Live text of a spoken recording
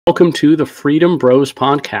Welcome to the Freedom Bros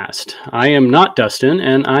podcast. I am not Dustin,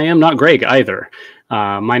 and I am not Greg either.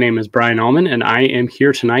 My name is Brian Allman, and I am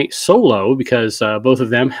here tonight solo because both of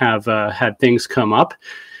them have had things come up.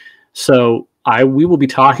 So we will be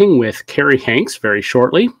talking with Karey Hanks very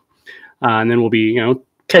shortly, and then we'll be,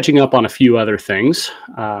 catching up on a few other things.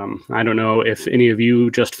 I don't know if any of you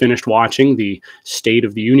just finished watching the State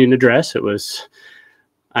of the Union address. It was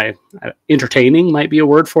entertaining, might be a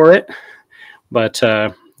word for it, but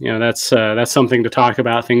that's something to talk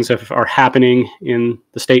about. Things that are happening in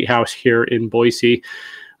the State House here in Boise.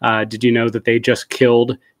 Did you know that they just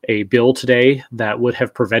killed a bill today that would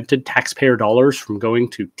have prevented taxpayer dollars from going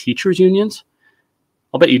to teachers' unions?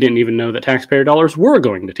 I'll bet you didn't even know that taxpayer dollars were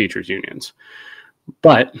going to teachers' unions.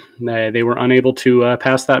 But they were unable to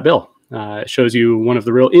pass that bill. It shows you one of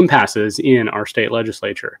the real impasses in our state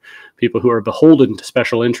legislature, people who are beholden to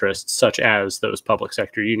special interests such as those public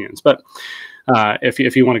sector unions. But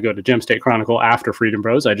if you want to go to Gem State Chronicle after Freedom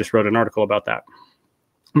Bros, I just wrote an article about that.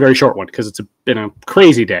 Very short one because it's been a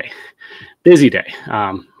crazy day, busy day.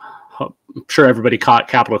 I'm sure everybody caught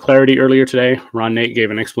Capital Clarity earlier today. Ron Nate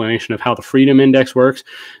gave an explanation of how the Freedom Index works.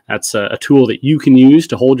 That's a tool that you can use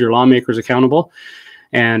to hold your lawmakers accountable.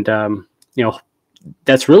 And,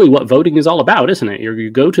 that's really what voting is all about, isn't it?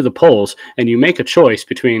 You go to the polls and you make a choice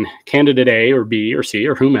between candidate A or B or C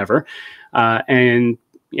or whomever. And,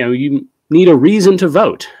 you need a reason to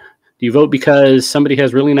vote. Do you vote because somebody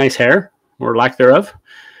has really nice hair or lack thereof?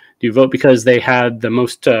 Do you vote because they had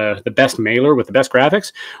the best mailer with the best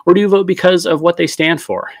graphics? Or do you vote because of what they stand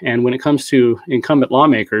for? And when it comes to incumbent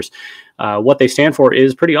lawmakers, what they stand for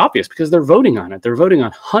is pretty obvious because they're voting on it. They're voting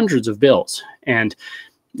on hundreds of bills. And,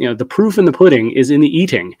 the proof in the pudding is in the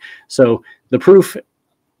eating. So the proof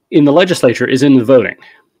in the legislature is in the voting.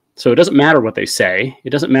 So it doesn't matter what they say.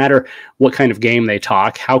 It doesn't matter what kind of game they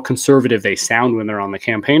talk, how conservative they sound when they're on the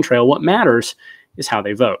campaign trail. What matters is how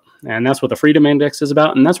they vote. And that's what the Freedom Index is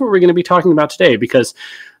about. And that's what we're going to be talking about today because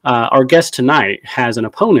our guest tonight has an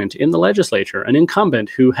opponent in the legislature, an incumbent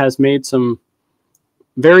who has made some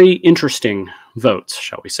very interesting votes,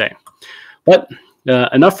 shall we say. But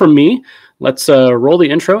enough from me. Let's roll the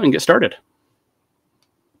intro and get started.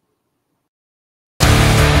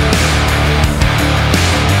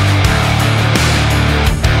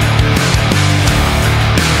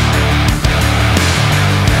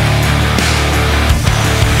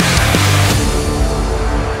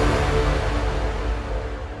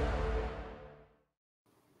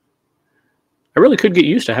 I really could get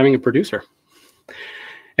used to having a producer.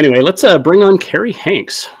 Anyway, let's bring on Karey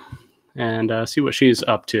Hanks and see what she's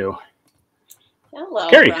up to. Hello,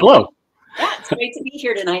 Karey. Brian. Hello. Yeah, it's great to be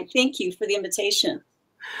here tonight. Thank you for the invitation.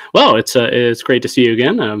 Well, it's great to see you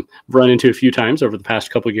again. I've run into a few times over the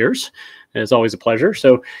past couple of years. It's always a pleasure.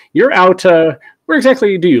 So you're out. Where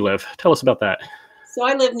exactly do you live? Tell us about that. So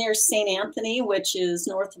I live near St. Anthony, which is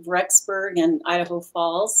north of Rexburg and Idaho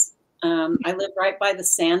Falls. I live right by the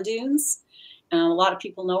sand dunes. A lot of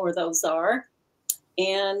people know where those are.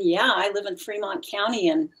 And yeah, I live in Fremont County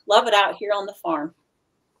and love it out here on the farm.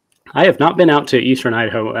 I have not been out to eastern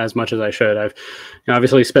Idaho as much as I should. I've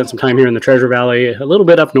obviously spent some time here in the Treasure Valley, a little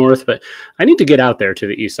bit up north, but I need to get out there to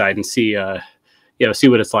the east side and see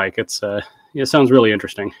what it's like. It sounds really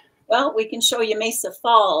interesting. Well, we can show you Mesa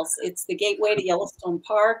Falls. It's the gateway to Yellowstone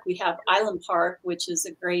Park. We have Island Park, which is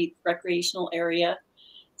a great recreational area.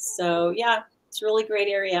 So yeah, it's a really great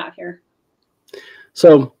area out here.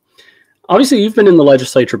 So obviously you've been in the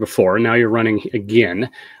legislature before, and now you're running again.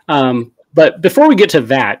 But before we get to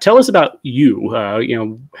that, tell us about you.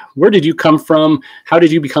 Where did you come from? How did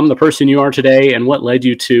you become the person you are today? And what led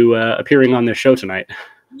you to appearing on this show tonight?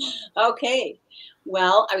 Okay.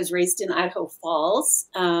 Well, I was raised in Idaho Falls.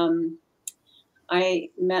 I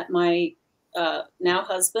met my now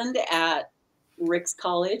husband at Rick's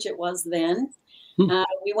College. It was then.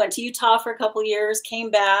 We went to Utah for a couple of years,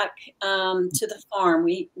 came back to the farm.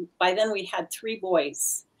 By then we had 3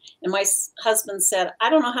 boys. And my husband said, I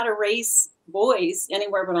don't know how to raise boys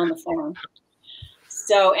anywhere but on the farm.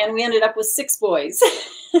 So, and we ended up with 6 boys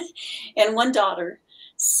and 1 daughter.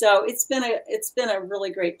 So it's been a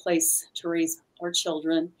really great place to raise our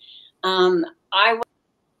children. I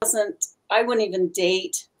wouldn't even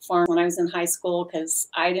date farm when I was in high school because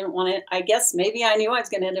I didn't want to. I guess maybe I knew I was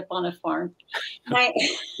going to end up on a farm.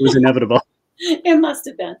 It was inevitable. It must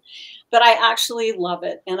have been. But I actually love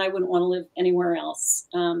it, and I wouldn't want to live anywhere else.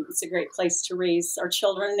 It's a great place to raise our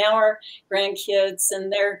children. Now our grandkids,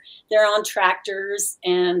 and they're on tractors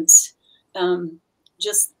and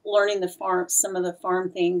just learning some of the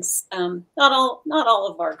farm things. Not all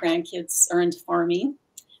of our grandkids are into farming,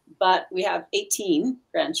 but we have 18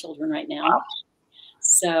 grandchildren right now.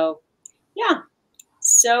 So yeah,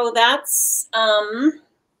 so that's I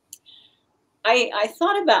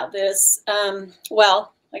thought about this.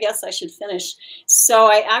 Well, I guess I should finish. So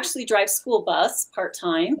I actually drive school bus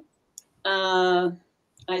part-time.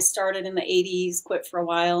 I started in the 80s, quit for a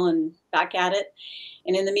while, and back at it.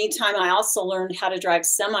 And in the meantime, I also learned how to drive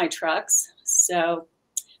semi-trucks. So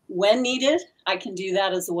when needed, I can do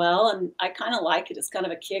that as well. And I kind of like it. It's kind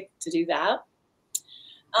of a kick to do that.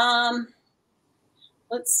 Um,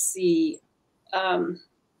 let's see. Um,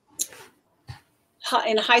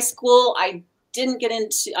 in high school, I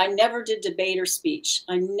never did debate or speech.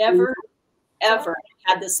 I never, ever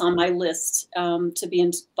had this on my list to be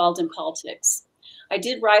involved in politics. I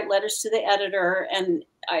did write letters to the editor, and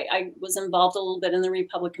I was involved a little bit in the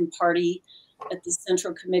Republican Party at the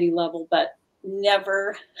Central Committee level, but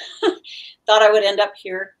never thought I would end up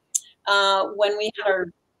here. When we had our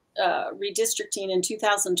redistricting in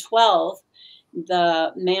 2012,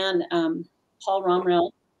 the man, Paul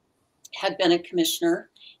Romrell, had been a commissioner.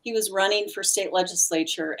 He was running for state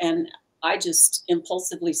legislature, and I just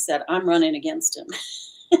impulsively said, I'm running against him.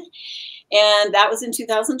 And that was in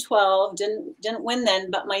 2012. Didn't win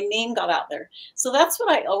then, but my name got out there. So that's what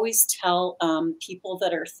I always tell people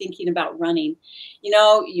that are thinking about running. You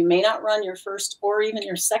know, you may not run your first or even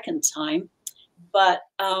your second time, but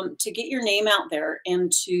to get your name out there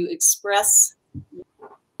and to express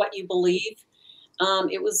what you believe,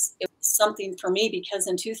 it was something for me, because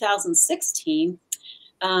in 2016,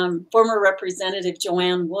 former Representative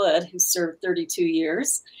Joanne Wood, who served 32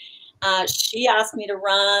 years, she asked me to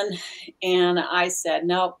run, and I said,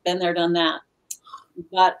 nope, been there, done that.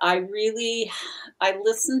 But I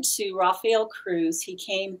listened to Rafael Cruz. He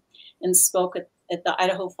came and spoke at the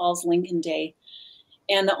Idaho Falls Lincoln Day.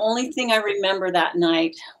 And the only thing I remember that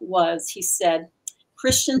night was he said,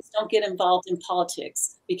 Christians don't get involved in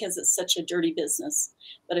politics because it's such a dirty business.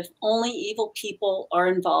 But if only evil people are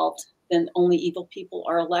involved, then only evil people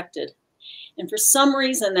are elected. And for some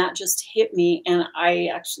reason that just hit me, and I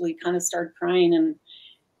actually kind of started crying, and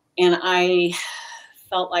I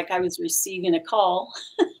felt like I was receiving a call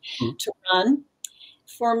to run.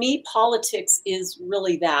 For me, politics is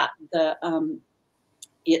really that,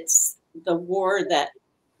 it's the war that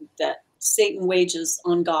Satan wages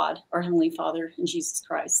on God, our Heavenly Father, and Jesus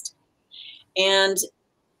Christ. And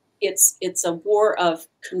it's a war of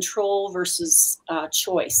control versus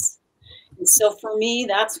choice. And so for me,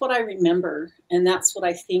 that's what I remember, and that's what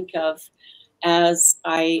I think of as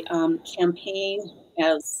I campaign,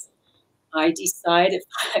 as I decide if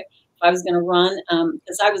I was going to run,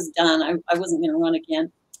 because I was done. I wasn't going to run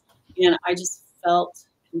again. And I just felt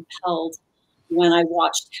compelled when I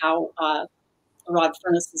watched how Rod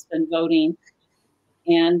Furniss has been voting,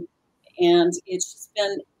 and it's just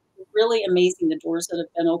been really amazing, the doors that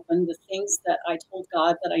have been opened, the things that I told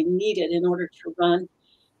God that I needed in order to run.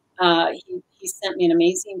 He sent me an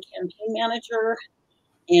amazing campaign manager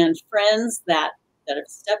and friends that have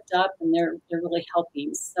stepped up, and they're really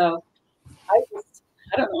helping. So I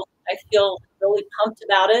don't know, I feel really pumped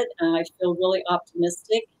about it, and I feel really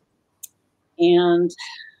optimistic. And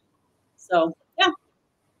so yeah,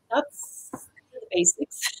 that's the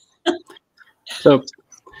basics. So,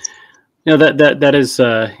 you know, that is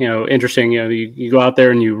interesting. You know, you go out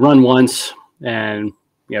there and you run once, and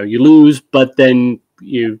you lose, but then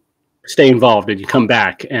you stay involved and you come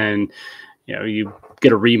back, and you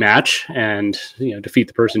get a rematch and defeat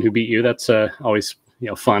the person who beat you. That's always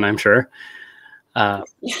fun, I'm sure.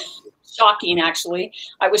 Shocking, actually.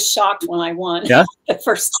 I was shocked when I won. Yeah, the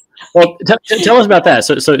first time. Well, tell us about that.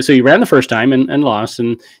 So you ran the first time and lost,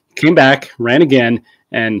 and came back, ran again,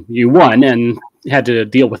 and you won, and had to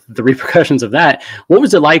deal with the repercussions of that. What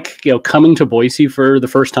was it like, coming to Boise for the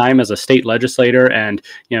first time as a state legislator, and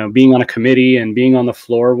being on a committee and being on the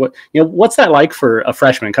floor? What's that like for a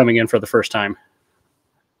freshman coming in for the first time?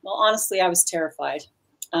 Well, honestly, I was terrified.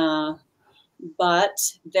 But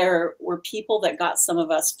there were people that got some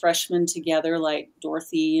of us freshmen together, like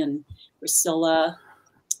Dorothy and Priscilla,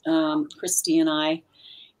 Christy and I,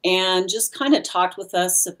 and just kind of talked with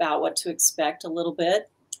us about what to expect a little bit.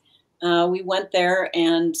 We went there,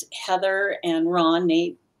 and Heather and Ron,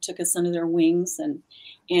 Nate, took us under their wings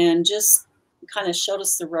and just kind of showed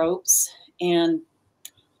us the ropes. And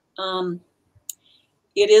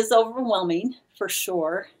it is overwhelming for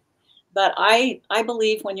sure. But I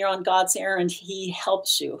believe when you're on God's errand, He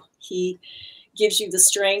helps you. He gives you the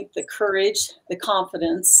strength, the courage, the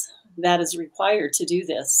confidence that is required to do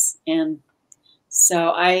this. And so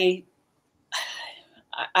I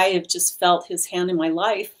have just felt His hand in my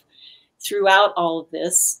life throughout all of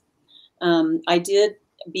this. I did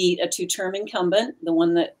beat a two-term incumbent, the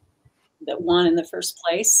one that that won in the first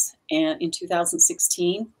place, and in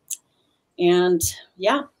 2016. And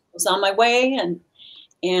yeah, was on my way, and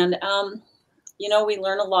you know, we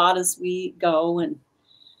learn a lot as we go, and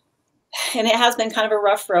it has been kind of a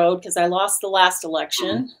rough road because I lost the last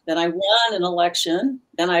election, then I won an election,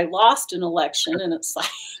 then I lost an election, and it's like,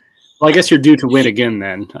 well, I guess you're due to win again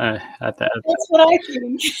then. At that, that's what I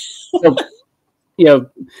think. So, you know,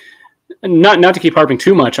 not to keep harping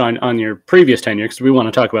too much on your previous tenure, because we want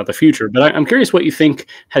to talk about the future, but I'm curious what you think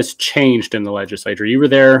has changed in the legislature. You were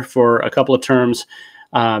there for a couple of terms.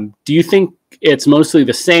 Do you think it's mostly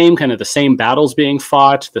the same, kind of the same battles being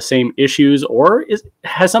fought, the same issues, or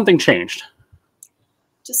has something changed?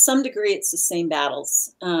 To some degree, it's the same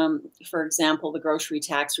battles. For example, the grocery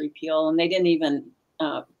tax repeal, and they didn't even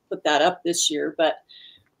put that up this year, but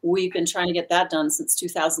we've been trying to get that done since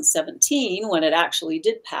 2017 when it actually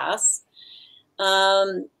did pass.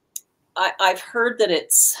 I've heard that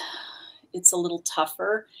it's a little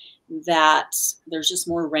tougher, that there's just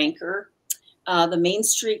more rancor. The Main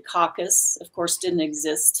Street Caucus, of course, didn't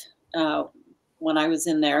exist when I was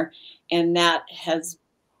in there, and that has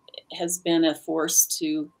been a force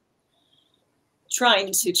to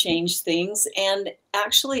trying to change things. And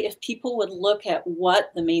actually, if people would look at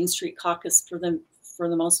what the Main Street Caucus, for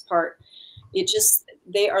the most part,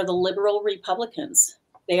 they are the liberal Republicans.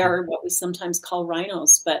 They are what we sometimes call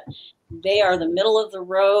rhinos, but they are the middle of the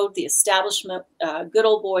road, the establishment, good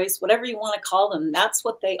old boys, whatever you want to call them. That's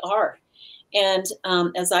what they are. And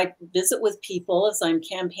as I visit with people, as I'm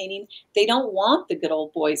campaigning, they don't want the good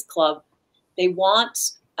old boys club. They want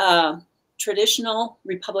traditional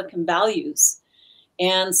Republican values.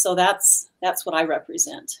 And so that's what I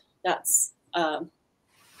represent. That's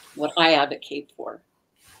what I advocate for.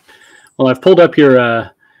 Well, I've pulled up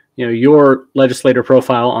your legislator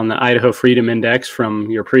profile on the Idaho Freedom Index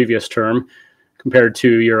from your previous term compared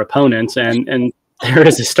to your opponents, and there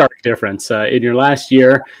is a stark difference. In your last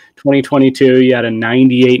year, 2022, you had a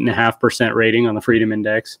 98.5% rating on the Freedom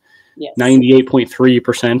Index, yes.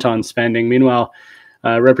 98.3% on spending. Meanwhile,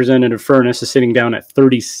 Representative Furniss is sitting down at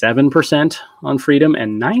 37% on freedom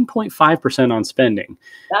and 9.5% on spending.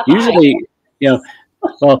 That's usually,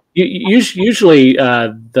 usually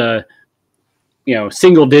the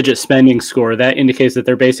single-digit spending score, that indicates that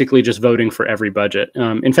they're basically just voting for every budget.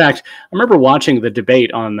 In fact, I remember watching the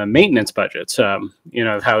debate on the maintenance budgets,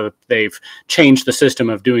 how they've changed the system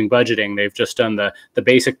of doing budgeting. They've just done the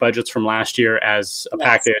basic budgets from last year as a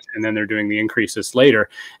package, and then they're doing the increases later.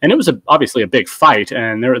 And it was obviously a big fight,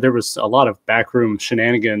 and there was a lot of backroom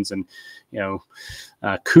shenanigans and,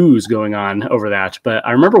 coups going on over that. But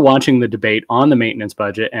I remember watching the debate on the maintenance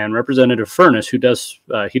budget, and Representative Furniss, who does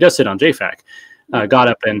sit on JFAC, got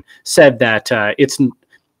up and said that I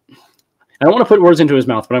don't want to put words into his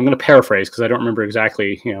mouth, but I'm going to paraphrase because I don't remember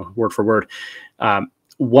exactly, word for word.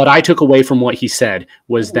 What I took away from what he said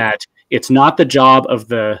was that it's not the job of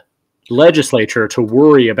the legislature to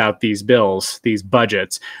worry about these bills, these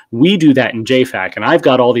budgets. We do that in JFAC, and I've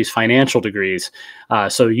got all these financial degrees,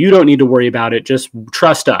 so you don't need to worry about it. Just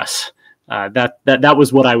trust us. That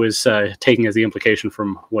was what I was taking as the implication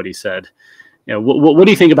from what he said. What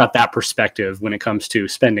do you think about that perspective when it comes to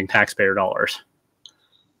spending taxpayer dollars?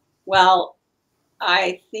 Well,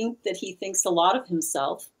 I think that he thinks a lot of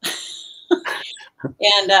himself.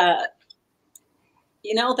 And,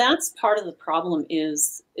 that's part of the problem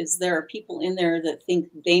is there are people in there that think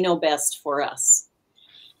they know best for us.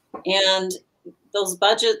 And those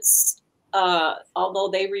budgets, although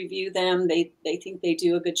they review them, they think they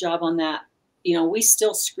do a good job on that. We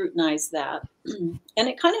still scrutinize that. And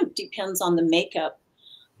it kind of depends on the makeup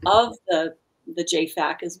of the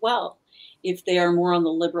JFAC as well. If they are more on the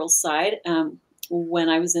liberal side, when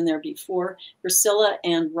I was in there before, Priscilla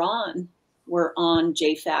and Ron were on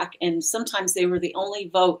JFAC, and sometimes they were the only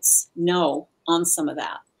votes no on some of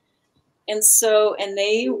that. And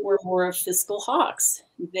they were more of fiscal hawks.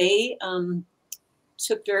 They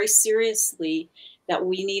took very seriously that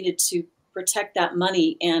we needed to protect that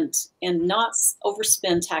money and not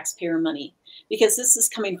overspend taxpayer money, because this is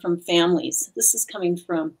coming from families. This is coming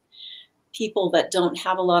from people that don't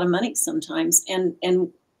have a lot of money sometimes, and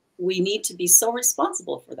we need to be so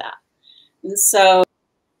responsible for that. And so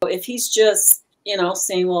if he's just,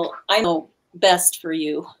 saying, well, I know best for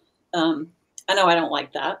you, I know I don't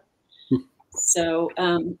like that. So,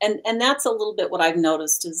 and that's a little bit what I've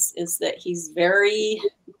noticed is that he's very,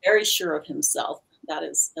 very sure of himself. That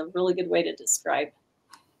is a really good way to describe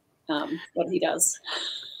what he does.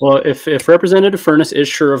 Well, if Representative Furniss is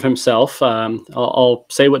sure of himself, I'll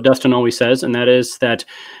say what Dustin always says, and that is that,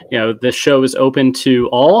 this show is open to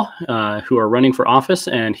all who are running for office,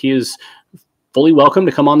 and he is fully welcome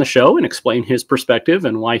to come on the show and explain his perspective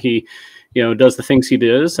and why he, does the things he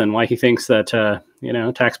does, and why he thinks that,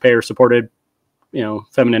 taxpayer supported,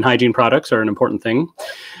 feminine hygiene products are an important thing.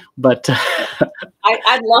 But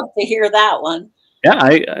I'd love to hear that one.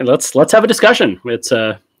 Yeah, let's have a discussion. It's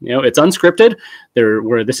it's unscripted.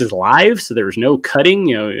 Where this is live, so there's no cutting.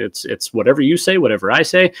 It's whatever you say, whatever I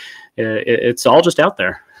say. It's all just out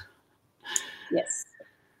there. Yes.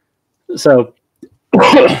 So,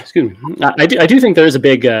 excuse me. I do think there's a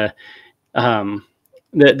big.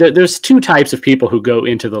 There's two types of people who go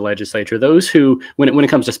into the legislature. Those who, when it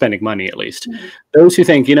comes to spending money, at least, mm-hmm. those who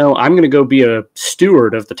think, I'm going to go be a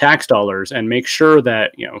steward of the tax dollars and make sure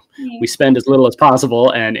that, mm-hmm. we spend as little as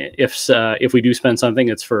possible. And if we do spend something,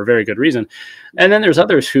 it's for a very good reason. And then there's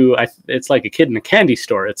others who, it's like a kid in a candy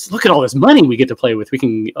store. It's, look at all this money we get to play with. We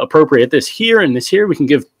can appropriate this here and this here. We can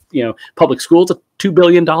give, public schools $2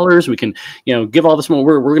 billion. We can, give all this money.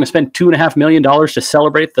 We're going to spend $2.5 million to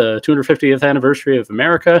celebrate the 250th anniversary of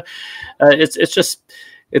America. It's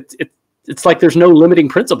like there's no limiting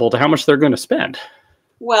principle to how much they're going to spend.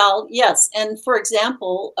 Well, yes. And for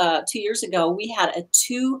example, 2 years ago, we had a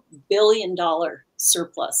 $2 billion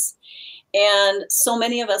surplus. And so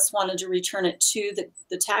many of us wanted to return it to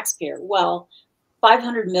the taxpayer. Well,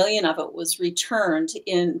 500 million of it was returned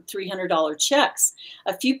in $300 checks.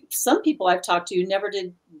 Some people I've talked to never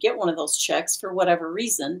did get one of those checks for whatever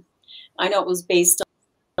reason. I know it was based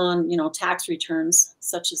on, tax returns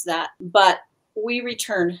such as that, but we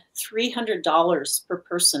returned $300 per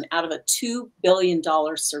person out of a $2 billion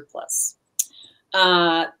surplus.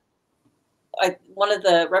 One of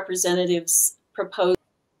the representatives proposed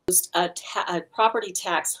a property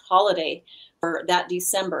tax holiday for that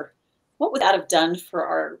December. What would that have done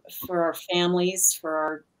for our families,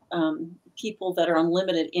 for our people that are on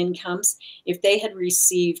limited incomes, if they had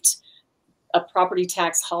received a property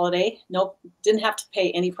tax holiday? Nope, didn't have to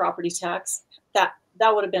pay any property tax. That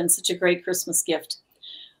would have been such a great Christmas gift.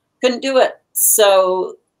 Couldn't do it.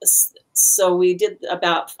 So we did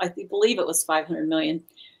about, I believe it was 500 million.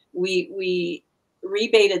 We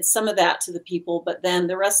rebated some of that to the people, but then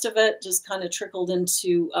the rest of it just kind of trickled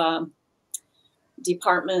into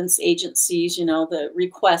departments, agencies, the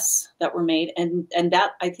requests that were made. And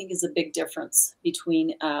that, I think, is a big difference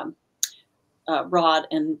between Rod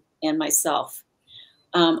and myself.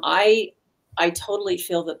 I totally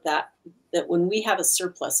feel that when we have a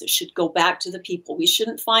surplus, it should go back to the people. We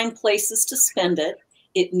shouldn't find places to spend it.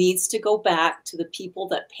 It needs to go back to the people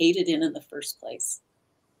that paid it in the first place.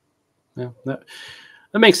 Yeah, that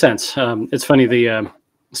makes sense. It's funny, the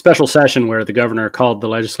special session where the governor called the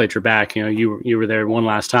legislature back, you were there one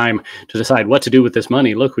last time to decide what to do with this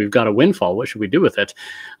money. Look, we've got a windfall. What should we do with it?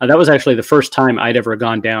 That was actually the first time I'd ever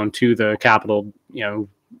gone down to the Capitol,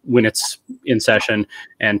 when it's in session.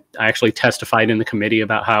 And I actually testified in the committee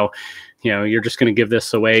about how, you're just going to give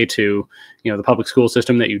this away to, the public school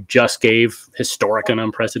system that you just gave historic and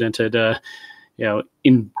unprecedented,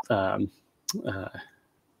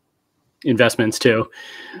 investments too.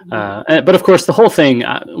 But of course, the whole thing,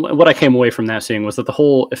 what I came away from that seeing was that the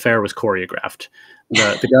whole affair was choreographed.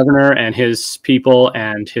 The governor and his people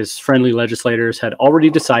and his friendly legislators had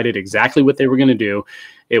already decided exactly what they were going to do.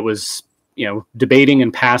 It was, debating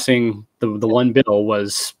and passing the one bill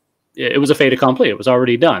was a fait accompli. It was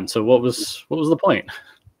already done. So what was the point?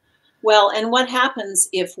 Well, and what happens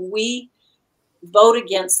if we vote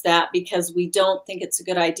against that because we don't think it's a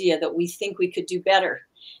good idea, that we think we could do better?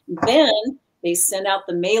 Then they send out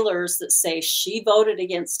the mailers that say she voted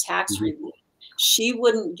against tax Mm-hmm. relief. She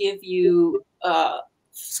wouldn't give you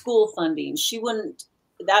school funding. She wouldn't.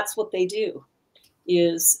 That's what they do.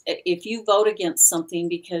 Is if you vote against something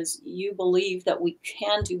because you believe that we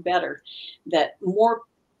can do better, that more,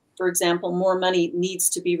 for example, more money needs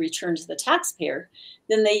to be returned to the taxpayer,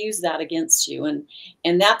 then they use that against you.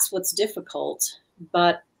 And that's what's difficult.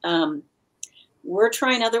 But we're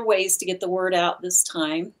trying other ways to get the word out this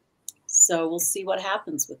time. So we'll see what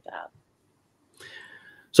happens with that.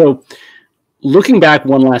 So looking back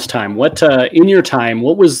one last time, what in your time,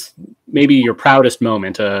 what was maybe your proudest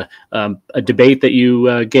moment? A debate that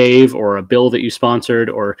you gave, or a bill that you sponsored,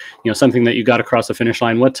 or something that you got across the finish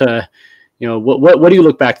line? What do you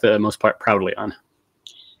look back the most proudly on?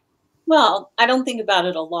 Well, I don't think about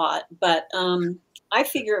it a lot, but I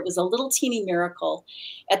figure it was a little teeny miracle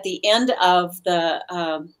at the end of the,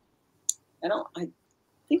 I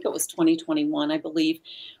think it was 2021, I believe,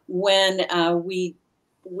 when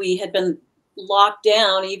we had been locked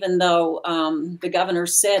down, even though the governor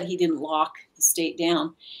said he didn't lock the state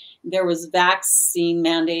down. There was vaccine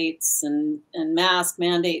mandates and mask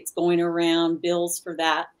mandates going around, bills for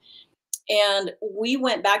that. And we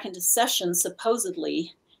went back into session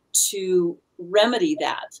supposedly to remedy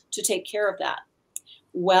that, to take care of that.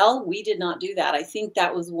 Well, we did not do that. I think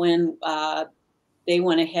that was when they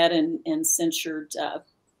went ahead and censured.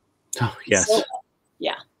 Oh, yes. So,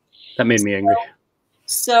 yeah. That made me angry.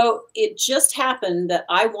 So it just happened that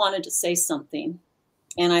I wanted to say something,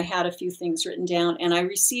 and I had a few things written down, and I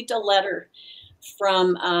received a letter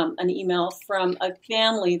from an email from a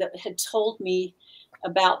family that had told me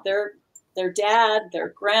about their dad, their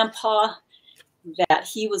grandpa, that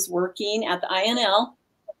he was working at the INL.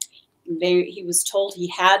 He was told he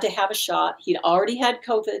had to have a shot. He'd already had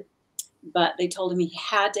COVID, but they told him he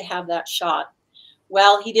had to have that shot.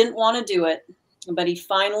 Well, he didn't want to do it, but he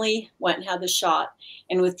finally went and had the shot.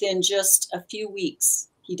 And within just a few weeks,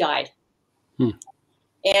 he died.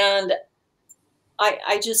 And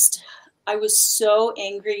I was so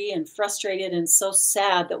angry and frustrated and so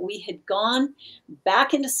sad that we had gone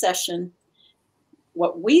back into session.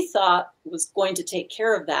 What we thought was going to take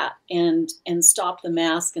care of that and stop the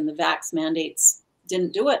mask and the vax mandates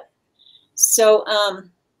didn't do it. So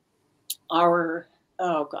our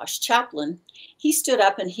chaplain, he stood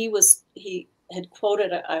up and he had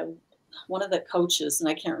quoted one of the coaches, and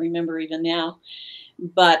I can't remember even now,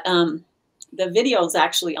 but the video is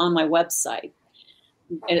actually on my website,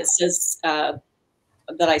 and it says that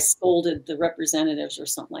I scolded the representatives or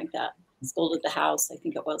something like that. Scolded the House, I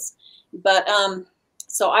think it was. But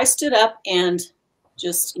so I stood up and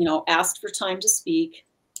just, asked for time to speak.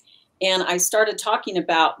 And I started talking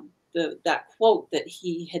about that quote that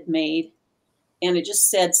he had made. And it just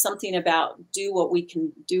said something about do what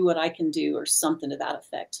I can do, or something to that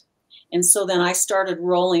effect. And so then I started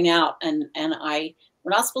rolling out, and we're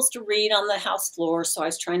not supposed to read on the House floor, so I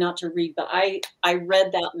was trying not to read, but I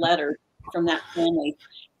read that letter from that family.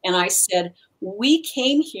 And I said, we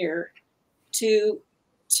came here to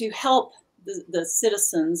help the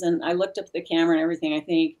citizens. And I looked up at the camera and everything. I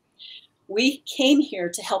think we came here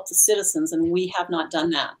to help the citizens, and we have not done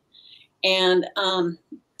that. And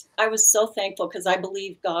I was so thankful, because I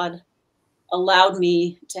believe God allowed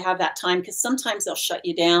me to have that time, because sometimes they'll shut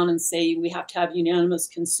you down and say we have to have unanimous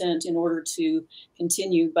consent in order to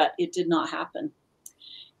continue, but it did not happen.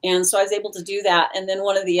 And so I was able to do that. And then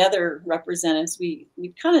one of the other representatives, we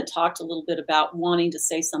kind of talked a little bit about wanting to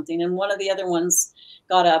say something. And one of the other ones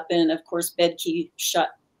got up, and of course, Bedke shut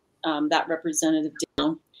that representative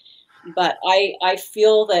down. But I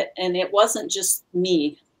feel that, and it wasn't just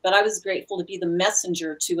me, but I was grateful to be the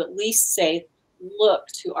messenger to at least say, look,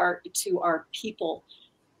 to our people.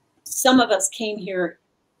 Some of us came here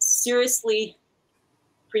seriously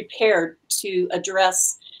prepared to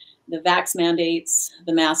address the vax mandates,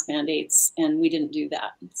 the mask mandates, and we didn't do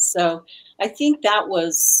that. So I think that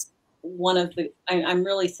was one of the, I'm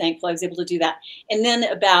really thankful I was able to do that. And then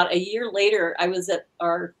about a year later, I was at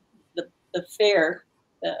the fair,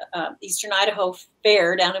 the Eastern Idaho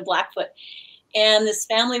Fair down in Blackfoot. And this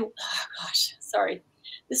family,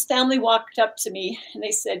 this family walked up to me and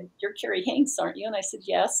they said, "You're Karey Hanks, aren't you?" And I said,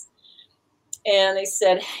 "Yes." And they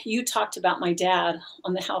said, "You talked about my dad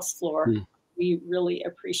on the House floor. We really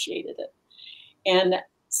appreciated it." And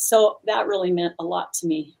so that really meant a lot to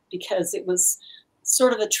me, because it was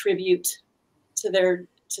sort of a tribute to their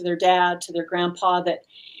dad, to their grandpa, that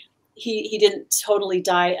he didn't totally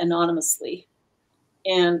die anonymously.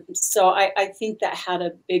 And so I think that had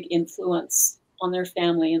a big influence on their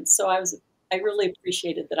family. And so I really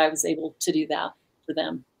appreciated that I was able to do that for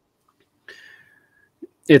them.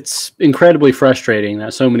 It's incredibly frustrating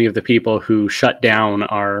that so many of the people who shut down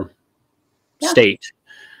our state,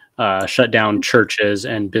 shut down churches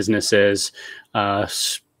and businesses,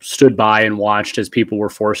 stood by and watched as people were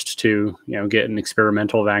forced to, get an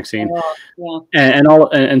experimental vaccine.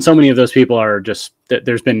 And so many of those people are just,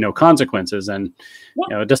 there's been no consequences, and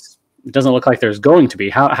it doesn't look like there's going to be.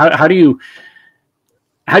 How do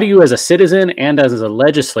you as a citizen and as a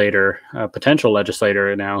legislator, a potential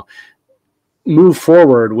legislator now, move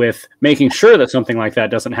forward with making sure that something like that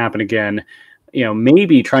doesn't happen again?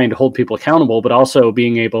 Maybe trying to hold people accountable, but also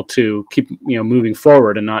being able to keep, moving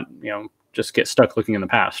forward and not, just get stuck looking in the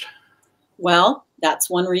past. Well, that's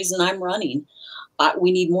one reason I'm running. We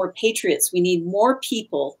need more patriots. We need more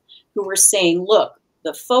people who are saying, look,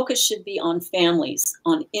 the focus should be on families,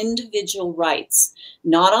 on individual rights,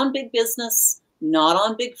 not on big business, not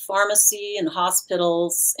on big pharmacy and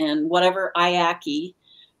hospitals and whatever IACI,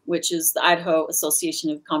 which is the Idaho Association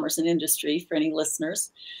of Commerce and Industry, for any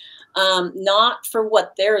listeners, not for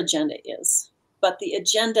what their agenda is, but the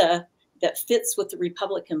agenda that fits with the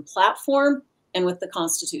Republican platform and with the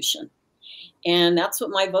Constitution. And that's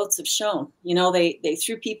what my votes have shown. They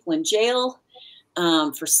threw people in jail.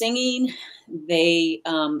 for singing. They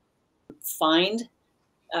fined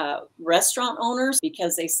restaurant owners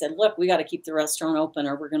because they said, look, we got to keep the restaurant open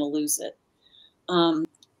or we're going to lose it.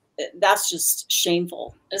 That's just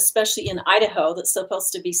shameful, especially in Idaho that's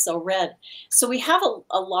supposed to be so red. So we have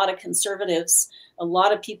a lot of conservatives, a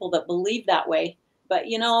lot of people that believe that way, but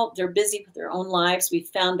you know, they're busy with their own lives. We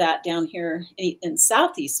found that down here in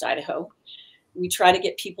Southeast Idaho. We try to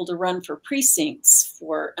get people to run for precincts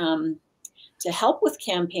for to help with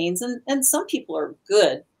campaigns, and some people are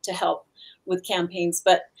good to help with campaigns,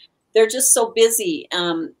 but they're just so busy.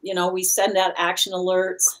 You know, we send out action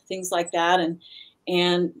alerts, things like that,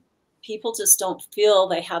 and people just don't feel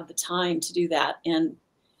they have the time to do that. And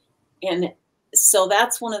so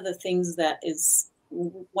that's one of the things that is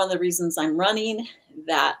one of the reasons I'm running,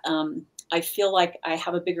 that I feel like I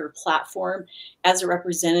have a bigger platform as a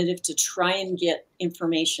representative to try and get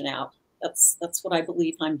information out. That's what I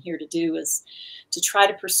believe I'm here to do, is to try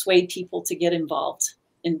to persuade people to get involved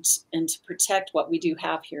and to protect what we do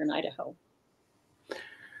have here in Idaho.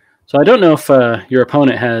 So I don't know if your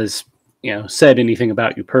opponent has, said anything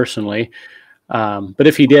about you personally, but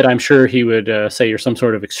if he did, I'm sure he would say you're some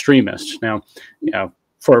sort of extremist. Now,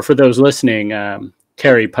 for those listening,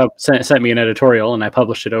 Karey sent me an editorial, and I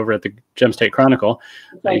published it over at the Gem State Chronicle.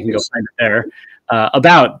 You can go find it there,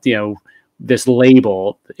 about this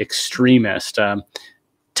label, extremist.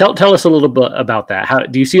 Tell us a little bit about that. How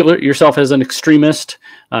do you see yourself as an extremist?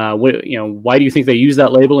 Why do you think they use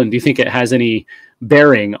that label, and do you think it has any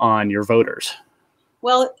bearing on your voters?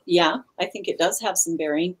 Well, yeah, I think it does have some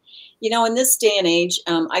bearing. In this day and age,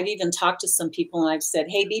 I've even talked to some people and I've said,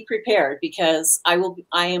 hey, be prepared, because I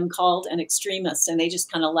am called an extremist. And they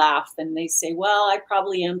just kind of laugh and they say, well, I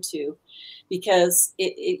probably am too, because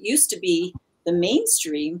it used to be the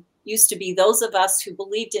mainstream, used to be those of us who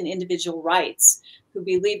believed in individual rights, who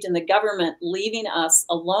believed in the government leaving us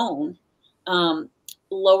alone,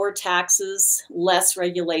 lower taxes, less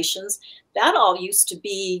regulations. That all used to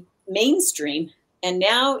be mainstream. And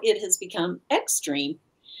now it has become extreme.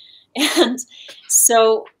 And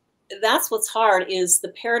so that's what's hard, is the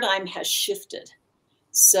paradigm has shifted.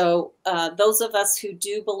 So those of us who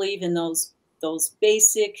do believe in those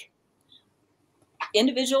basic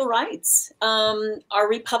individual rights, our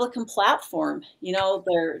Republican platform,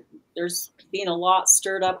 there's been a lot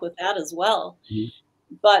stirred up with that as well.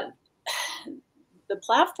 Mm-hmm. But the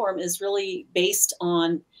platform is really based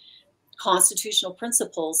on constitutional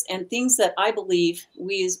principles and things that I believe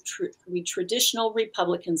we traditional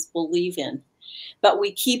Republicans believe in. But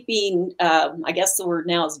we keep being, I guess the word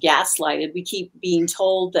now is gaslighted. We keep being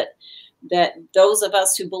told that those of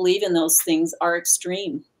us who believe in those things are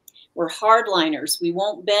extreme. We're hardliners. We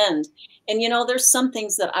won't bend. And, there's some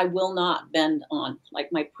things that I will not bend on,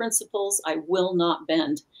 like my principles. I will not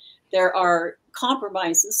bend. There are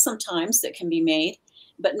compromises sometimes that can be made,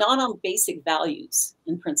 but not on basic values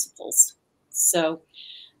and principles. So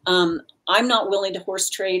I'm not willing to horse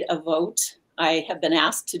trade a vote. I have been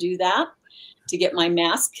asked to do that, to get my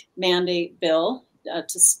mask mandate bill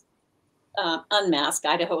to unmask.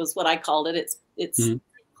 Idaho is what I called it. It's mm-hmm.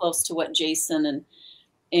 close to what Jason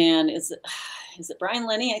and is it Brian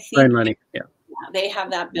Lenny? I think Brian Lenny. Yeah. They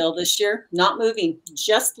have that bill this year, not moving,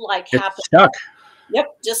 just like it's happened. Stuck.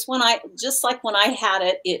 Yep. Just like when I had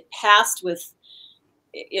it, it passed with,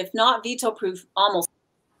 if not veto proof, almost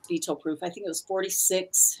veto proof. I think it was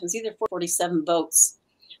 46. It was either 47 votes,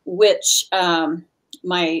 which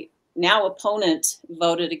my now opponent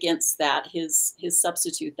voted against that, his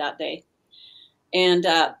substitute that day. And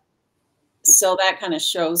so that kind of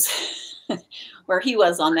shows where he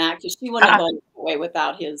was on that, because she wouldn't have voted away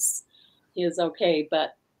without his okay.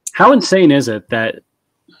 But how insane is it that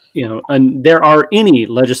and there are any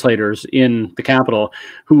legislators in the Capitol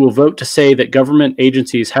who will vote to say that government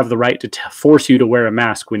agencies have the right to force you to wear a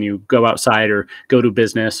mask when you go outside or go to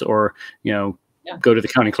business or, go to the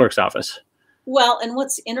county clerk's office? Well, and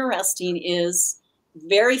what's interesting is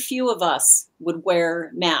very few of us would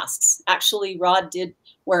wear masks. Actually, Rod did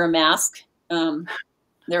wear a mask.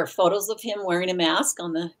 There are photos of him wearing a mask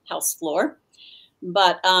on the House floor,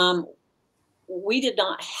 but we did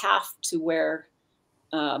not have to wear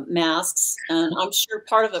masks, and I'm sure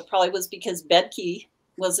part of it probably was because Bedke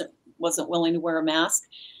wasn't willing to wear a mask.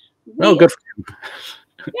 Good for him.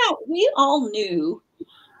 Yeah, we all knew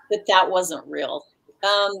that wasn't real.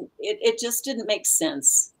 It just didn't make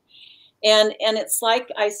sense. And it's like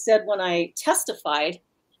I said when I testified,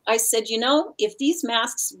 I said, if these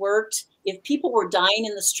masks worked, if people were dying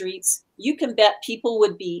in the streets, you can bet people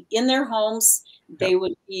would be in their homes. They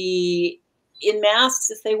would be in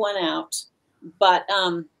masks if they went out. But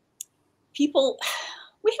people,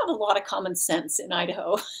 we have a lot of common sense in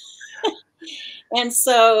Idaho. And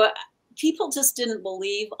so people just didn't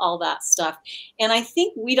believe all that stuff. And I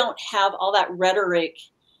think we don't have all that rhetoric,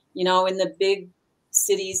 you know, in the big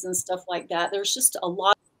cities and stuff like that. There's just a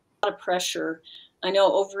lot of pressure. I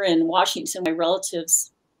know over in Washington, my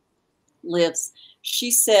relatives lives,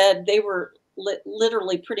 she said they were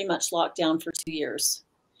literally pretty much locked down for 2 years.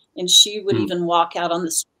 And she would even walk out on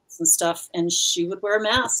the streets and stuff, and she would wear a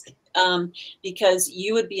mask because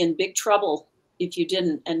you would be in big trouble if you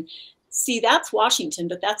didn't. And see, that's Washington,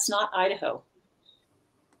 but that's not Idaho.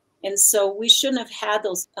 And so we shouldn't have had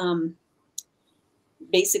those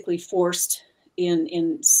basically forced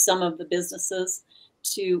in some of the businesses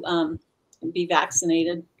to be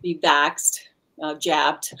vaccinated, be vaxxed,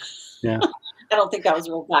 jabbed. Yeah. I don't think that was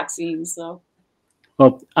a real vaccine. So,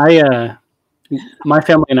 well, my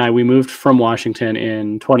family and I, we moved from Washington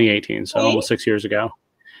in 2018, so almost 6 years ago.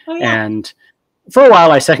 Oh, yeah. And for a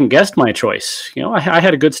while, I second guessed my choice. You know, I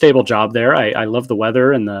had a good, stable job there. I love the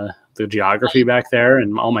weather and the geography back there,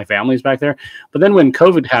 and all my family's back there. But then when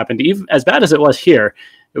COVID happened, even as bad as it was here,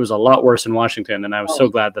 it was a lot worse in Washington. And I was so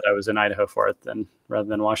glad that I was in Idaho for it rather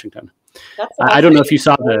than Washington. I don't know if you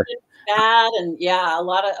saw the bad, and yeah, a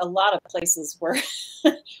lot of places were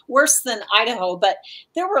worse than Idaho, but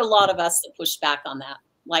there were a lot of us that pushed back on that.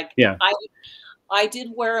 Like, yeah, I did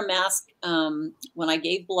wear a mask when I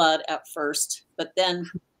gave blood at first, but then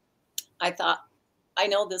I thought, I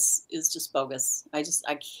know this is just bogus. I just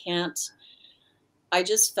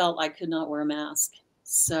felt I could not wear a mask.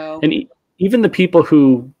 So, and even the people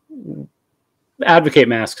who advocate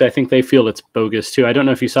masks, I think they feel it's bogus too. I don't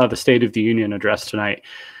know if you saw the State of the Union address tonight.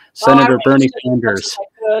 Senator Bernie Sanders.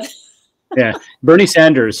 Yeah, Bernie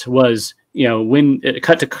Sanders was, you know, when it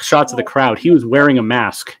cut to shots of the crowd, he was wearing a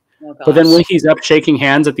mask. Oh, but then when he's up shaking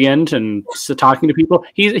hands at the end and talking to people,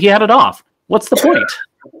 he had it off. What's the point?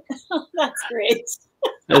 That's great.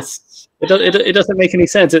 It doesn't make any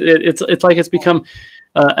sense. It's like it's become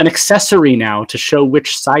an accessory now to show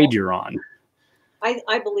which side you're on.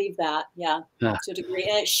 I believe that, yeah, to a degree.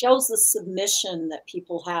 And it shows the submission that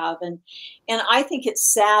people have. And I think it's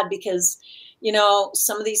sad because, you know,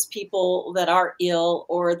 some of these people that are ill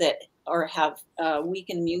or have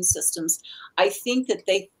weakened immune systems, I think that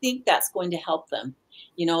they think that's going to help them.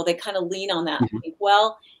 You know, they kind of lean on that. Mm-hmm. And think,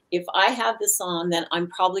 well, if I have this on, then I'm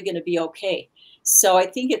probably going to be okay. So I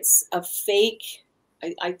think it's a fake,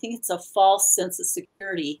 I think it's a false sense of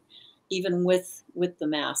security, even with the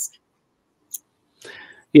mask.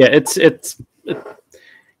 Yeah, it's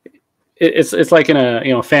like in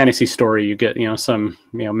a fantasy story. You get some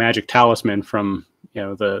magic talisman from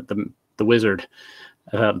the wizard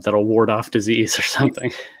that'll ward off disease or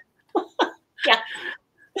something. Yeah.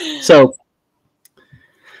 So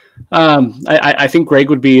I think Greg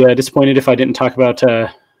would be disappointed if I didn't talk about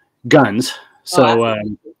guns. So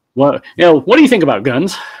what do you think about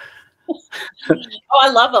guns? I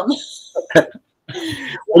love them.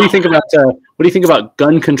 What do you think about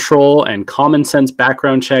gun control and common sense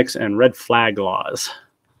background checks and red flag laws?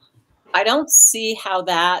 I don't see how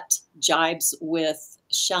that jibes with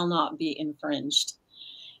shall not be infringed.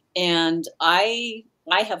 And I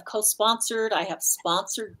have co-sponsored, I have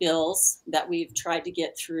sponsored bills that we've tried to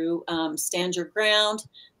get through, Stand Your Ground,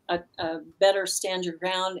 a better Stand Your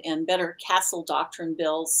Ground and better Castle Doctrine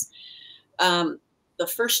bills. The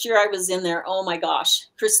first year I was in there, oh my gosh,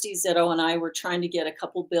 Christy Zitto and I were trying to get a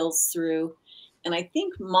couple bills through. And I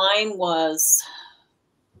think mine was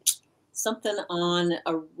something on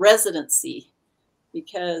a residency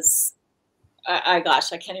because I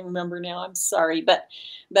can't even remember now. I'm sorry. But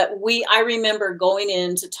I remember going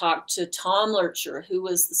in to talk to Tom Lurcher, who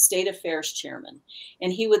was the state affairs chairman.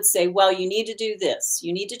 And he would say, well, you need to do this.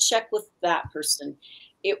 You need to check with that person.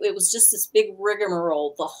 It was just this big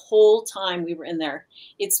rigmarole the whole time we were in there.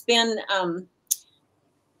 It's been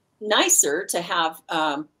nicer to have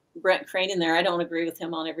Brent Crane in there. I don't agree with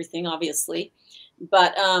him on everything, obviously,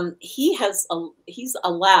 but he's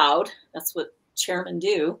allowed. That's what chairmen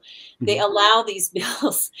do. They allow these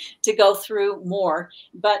bills to go through more,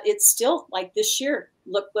 but it's still like this year.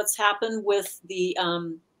 Look what's happened with the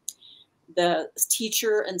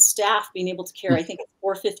teacher and staff being able to carry. I think it's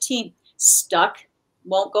 415 stuck.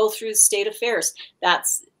 Won't go through state affairs.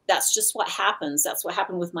 That's just what happens. That's what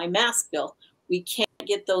happened with my mask bill. We can't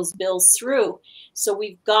get those bills through. So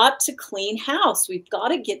we've got to clean house. We've got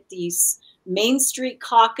to get these Main Street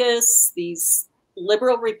caucus, these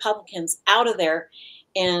liberal Republicans out of there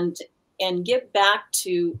and get back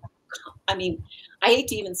to, I mean, I hate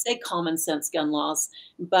to even say common sense gun laws,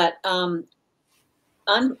 but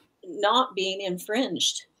not being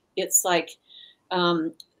infringed. It's like,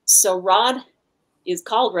 so Rod is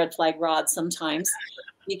called Red Flag Rod sometimes,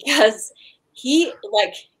 because he,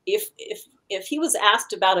 like, if he was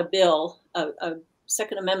asked about a bill, a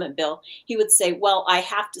Second Amendment bill, he would say, well, I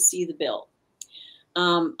have to see the bill.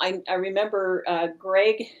 I remember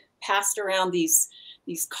Greg passed around these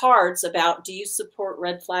cards about, do you support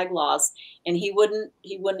red flag laws? And he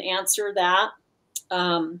wouldn't answer that.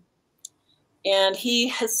 And he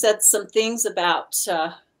has said some things about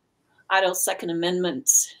Idaho Second Amendment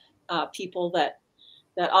people that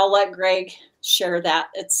I'll let Greg share that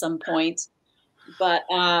at some point. But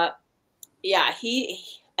yeah,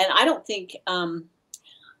 and I don't think,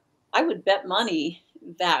 I would bet money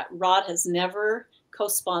that Rod has never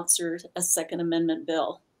co-sponsored a Second Amendment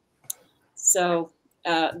bill. So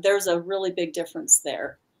there's a really big difference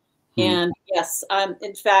there. And yes,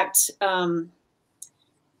 in fact,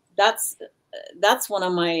 that's one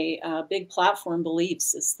of my big platform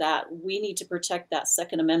beliefs, is that we need to protect that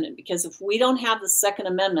Second Amendment, because if we don't have the Second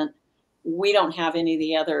Amendment, we don't have any of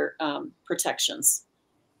the other protections,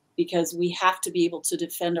 because we have to be able to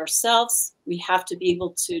defend ourselves. We have to be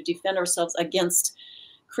able to defend ourselves against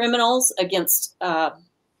criminals, against a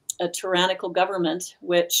tyrannical government,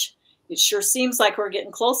 which it sure seems like we're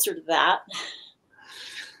getting closer to that.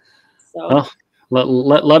 So, well,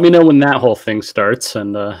 let me know when that whole thing starts,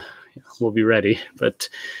 and we'll be ready. But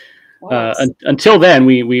until then,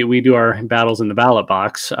 we do our battles in the ballot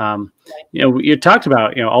box. You know, you talked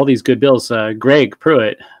about, you know, all these good bills. Greg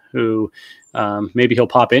Pruitt, who maybe he'll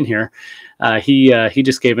pop in here, he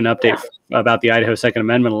just gave an update about the Idaho Second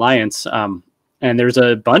Amendment Alliance. And there's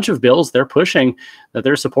a bunch of bills they're pushing that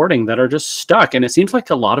they're supporting that are just stuck. And it seems like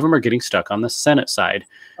a lot of them are getting stuck on the Senate side.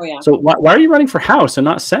 Oh, yeah. So why are you running for House and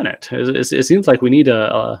not Senate? It seems like we need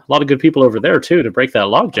a lot of good people over there, too, to break that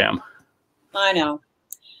logjam. I know.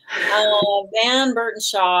 Van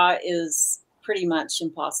Burtenshaw is pretty much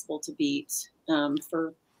impossible to beat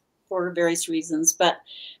for various reasons. But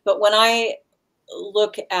when I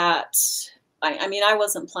look at, I mean, I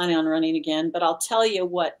wasn't planning on running again, but I'll tell you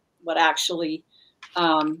what actually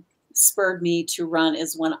spurred me to run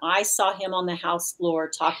is when I saw him on the House floor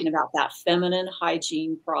talking about that feminine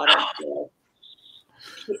hygiene product.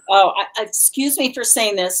 Excuse me for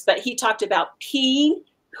saying this, but he talked about peeing,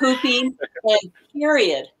 pooping, and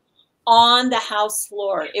period on the House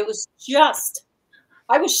floor. It was just,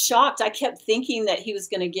 I was shocked. I kept thinking that he was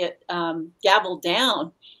going to get gabbled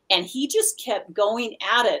down, and he just kept going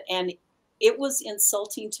at it. And it was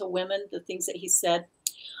insulting to women, the things that he said.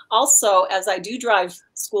 Also, as I do drive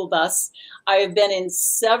school bus, I have been in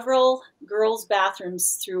several girls'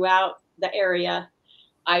 bathrooms throughout the area.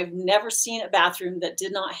 I've never seen a bathroom that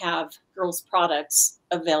did not have girls' products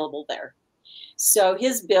available there. So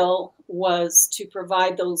his bill was to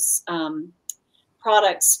provide those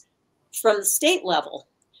products from the state level.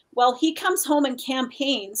 Well, he comes home and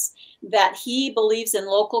campaigns that he believes in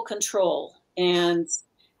local control and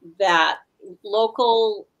that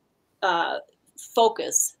local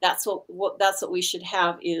focus. That's what we should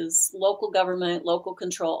have, is local government, local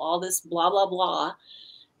control, all this blah, blah, blah.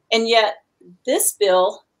 And yet this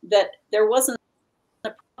bill, that there wasn't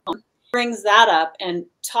a problem, brings that up and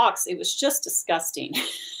talks. It was just disgusting.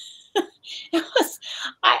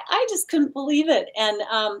 I just couldn't believe it.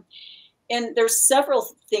 And there's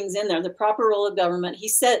several things in there. The proper role of government. He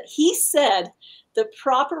said the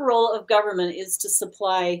proper role of government is to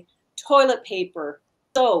supply toilet paper,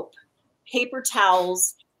 soap, paper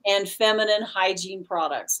towels, and feminine hygiene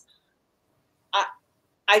products.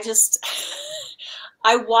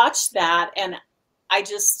 I watched that and I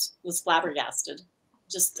just was flabbergasted,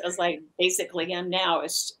 just as I basically am now.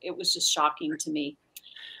 It was just shocking to me.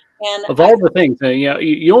 And of all the things, you know,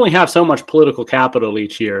 you only have so much political capital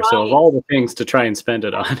each year. Right. So of all the things to try and spend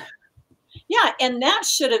it on. Yeah, and that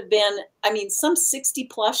should have been, I mean, some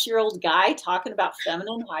 60-plus-year-old guy talking about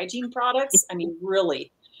feminine hygiene products. I mean,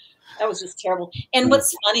 really. That was just terrible. And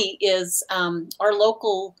what's funny is our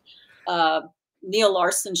local Neil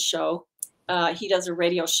Larson show, he does a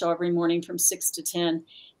radio show every morning from 6 to 10.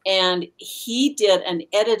 And he did an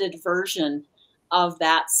edited version of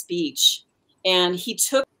that speech. And he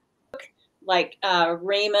took like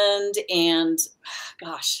Raymond and,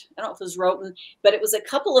 gosh, I don't know if it was Roten, but it was a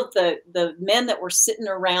couple of the men that were sitting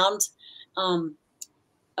around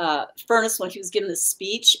Furniss when he was giving the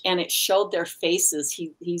speech, and it showed their faces.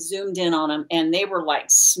 He zoomed in on them, and they were like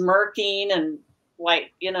smirking and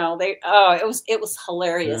like, you know, it was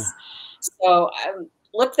hilarious. Yeah. So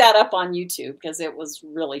look that up on YouTube because it was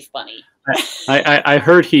really funny. I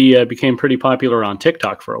heard he became pretty popular on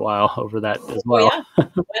TikTok for a while over that as well. Oh, yeah.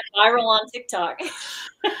 Went viral on TikTok.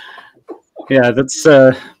 Yeah, that's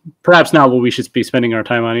perhaps not what we should be spending our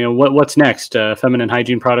time on. You know, what's next? Feminine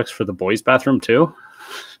hygiene products for the boys' bathroom too?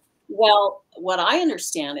 Well, what I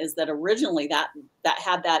understand is that originally that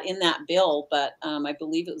had that in that bill, but I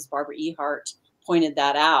believe it was Barbara Ehart pointed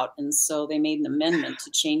that out, and so they made an amendment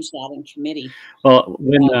to change that in committee. Well,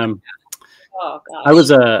 when Oh I was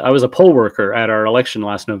gosh. a poll worker at our election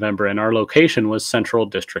last November, and our location was Central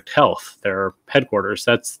District Health, their headquarters.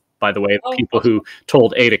 That's, by the way, the Oh, people who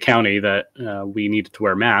told Ada County that we needed to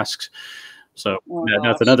wear masks. So oh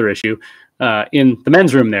that's gosh. another issue. In the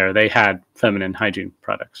men's room there, they had feminine hygiene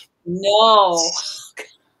products. No.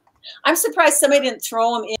 I'm surprised somebody didn't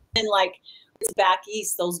throw them in like back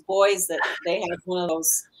east, those boys that they had one of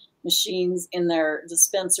those machines in their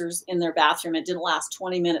dispensers in their bathroom. It didn't last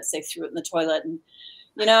 20 minutes. They threw it in the toilet. And,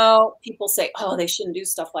 you know, people say, oh, they shouldn't do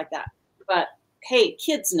stuff like that. But hey,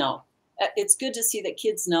 kids know. It's good to see that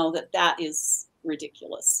kids know that that is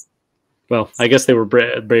ridiculous. Well, I guess they were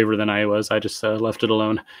braver than I was. I just left it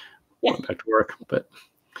alone, Yeah. went back to work. But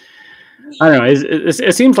I don't know.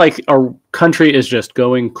 It seems like our country is just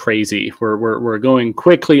going crazy. We're going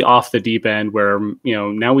quickly off the deep end. Where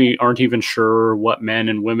now we aren't even sure what men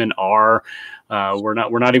and women are. We're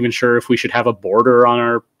not even sure if we should have a border on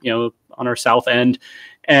our on our south end,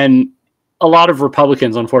 and a lot of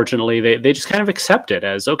Republicans, unfortunately, they just kind of accept it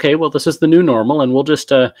as okay. Well, this is the new normal, and we'll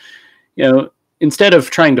just instead of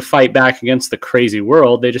trying to fight back against the crazy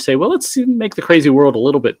world, they just say, well, let's make the crazy world a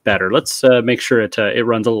little bit better. Let's make sure it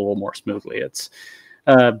runs a little more smoothly. It's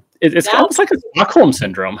almost like a Stockholm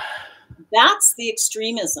syndrome. That's the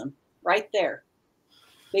extremism right there.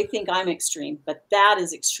 They think I'm extreme, but that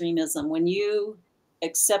is extremism. When you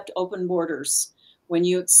accept open borders, when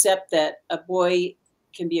you accept that a boy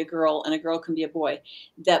can be a girl and a girl can be a boy,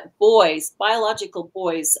 that boys, biological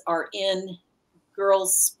boys, are in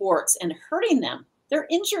girls' sports and hurting them. They're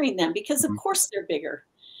injuring them because, of course, they're bigger.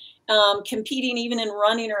 Competing even in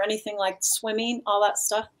running or anything like swimming, all that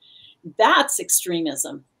stuff. That's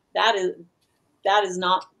extremism. That is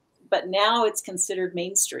not. But now it's considered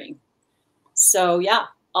mainstream. So yeah,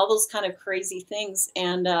 all those kind of crazy things.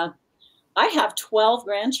 And I have 12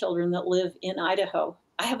 grandchildren that live in Idaho.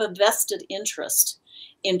 I have a vested interest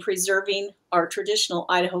in preserving our traditional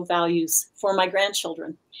Idaho values for my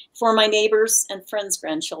grandchildren, for my neighbors and friends'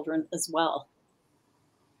 grandchildren as well.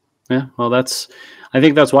 Yeah, well, I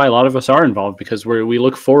think that's why a lot of us are involved, because we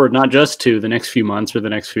look forward not just to the next few months or the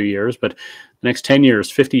next few years, but the next 10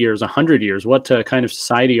 years, 50 years, 100 years. What kind of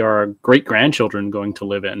society are our great grandchildren going to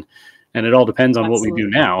live in? And it all depends on Absolutely. what we do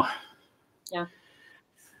now. Yeah.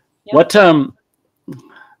 What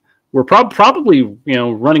we're probably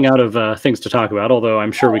running out of things to talk about, although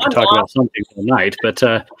I'm sure we could talk about something tonight. But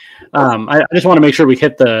I just want to make sure we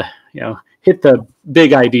hit the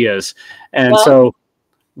big ideas. And so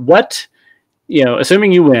what,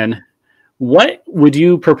 assuming you win, what would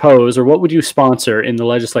you propose or what would you sponsor in the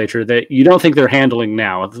legislature that you don't think they're handling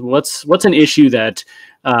now? What's an issue that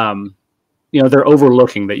they're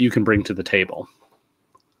overlooking that you can bring to the table?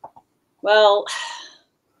 Well,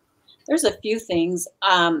 there's a few things,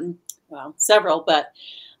 well, several, but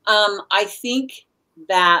I think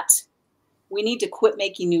that we need to quit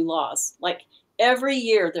making new laws. Like every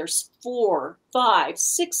year there's 400, 500,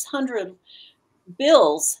 600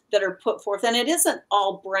 bills that are put forth, and it isn't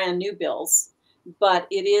all brand new bills, but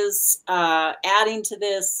it is adding to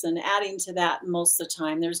this and adding to that most of the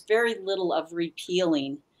time. There's very little of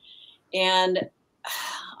repealing, and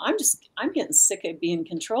I'm getting sick of being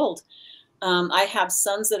controlled. I have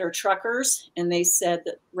sons that are truckers, and they said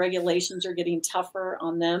that regulations are getting tougher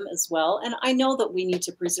on them as well. And I know that we need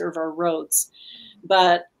to preserve our roads,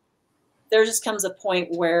 but there just comes a point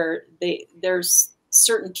where there's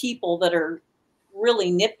certain people that are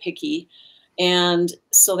really nitpicky, and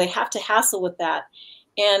so they have to hassle with that.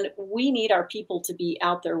 And we need our people to be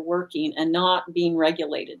out there working and not being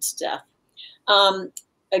regulated to death.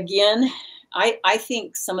 Again, I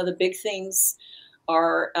think some of the big things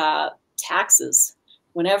are taxes.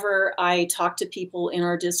 Whenever I talk to people in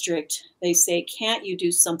our district, they say, can't you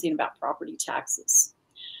do something about property taxes?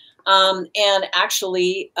 And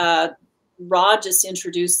actually, Rod just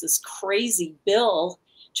introduced this crazy bill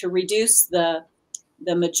to reduce the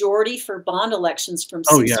majority for bond elections from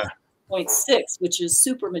 60.6, which is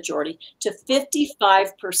super majority, to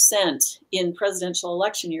 55% in presidential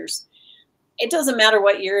election years. It doesn't matter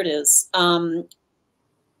what year it is.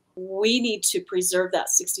 We need to preserve that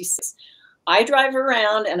 66. I drive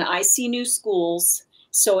around and I see new schools,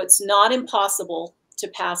 so it's not impossible to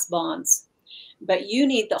pass bonds. But you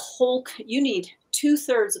need you need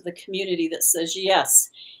 2/3 of the community that says, yes,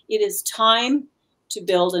 it is time to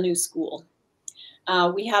build a new school.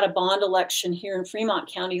 We had a bond election here in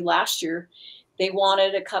Fremont County last year. They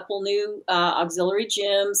wanted a couple new auxiliary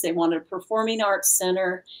gyms. They wanted a performing arts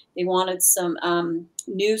center. They wanted some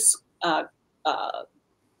new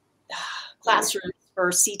classrooms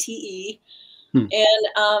for CTE.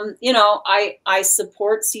 And, you know, I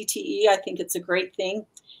support CTE. I think it's a great thing.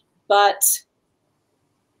 But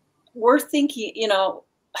we're thinking, you know,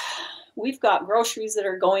 we've got groceries that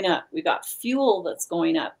are going up. We've got fuel that's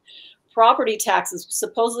going up. Property taxes,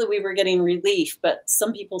 supposedly we were getting relief, but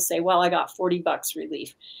some people say, well, I got $40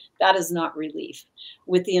 relief. That is not relief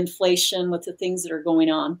with the inflation, with the things that are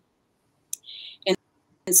going on. And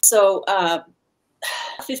so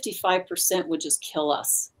 55% would just kill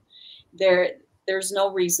us. There's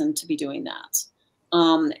no reason to be doing that.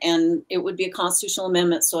 And it would be a constitutional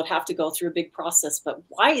amendment, so it'd have to go through a big process. But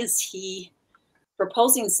why is he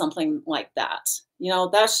proposing something like that? You know,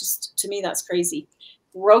 that's just, to me, that's crazy.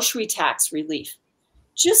 Grocery tax relief,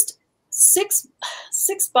 just $6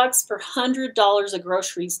 for $100 of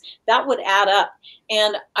groceries. That would add up.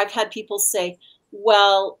 And I've had people say,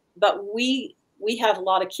 well, but we have a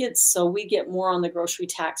lot of kids, so we get more on the grocery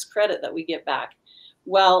tax credit that we get back.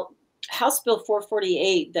 Well, House Bill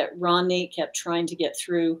 448 that Ron Nate kept trying to get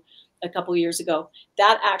through a couple years ago,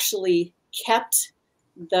 that actually kept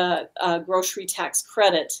the grocery tax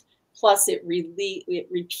credit, plus it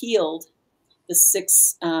repealed the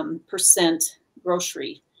 6%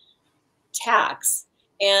 grocery tax.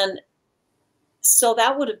 And so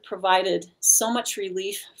that would have provided so much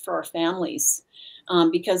relief for our families,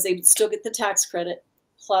 because they would still get the tax credit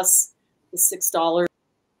plus the $6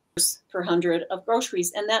 per hundred of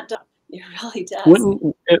groceries. And that it really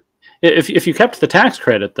does. If you kept the tax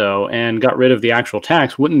credit, though, and got rid of the actual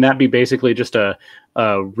tax, wouldn't that be basically just a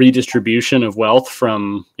redistribution of wealth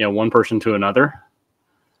from, you know, one person to another?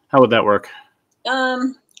 How would that work?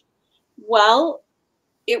 Well,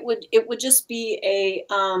 it would just be a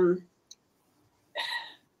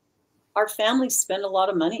our families spend a lot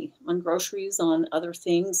of money on groceries, on other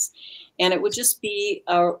things, and it would just be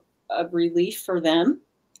a relief for them.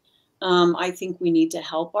 I think we need to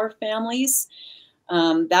help our families.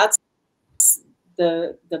 That's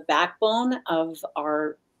the backbone of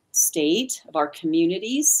our state, of our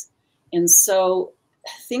communities. And so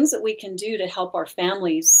things that we can do to help our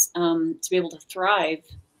families to be able to thrive.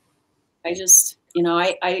 I just, you know,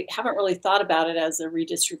 I haven't really thought about it as a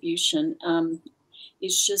redistribution.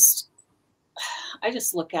 It's just, I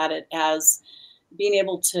just look at it as being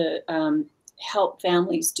able to help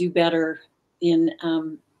families do better in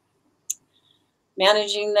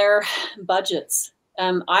managing their budgets.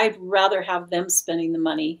 I'd rather have them spending the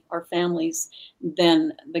money, our families,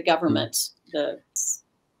 than the government, the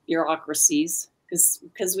bureaucracies,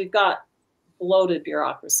 because we've got bloated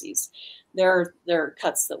bureaucracies. There are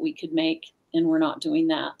cuts that we could make, and we're not doing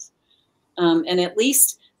that. And at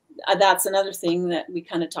least that's another thing that we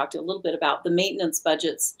kind of talked a little bit about, the maintenance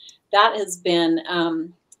budgets. That has been,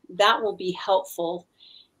 that will be helpful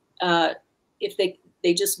if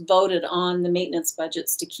they just voted on the maintenance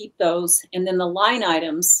budgets to keep those. And then the line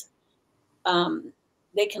items,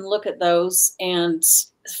 they can look at those. And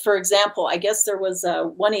for example, I guess there was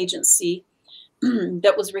one agency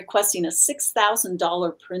that was requesting a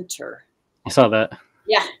 $6,000 printer. I saw that.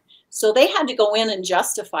 Yeah. So they had to go in and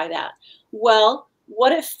justify that. Well,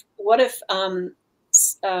 what if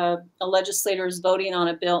a legislator is voting on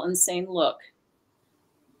a bill and saying, look,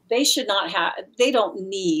 they don't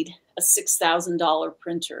need a $6,000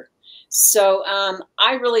 printer. So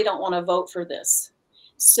I really don't want to vote for this.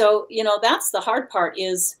 So, you know, that's the hard part,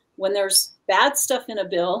 is when there's bad stuff in a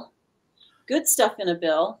bill, good stuff in a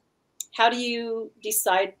bill, how do you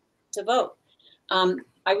decide to vote?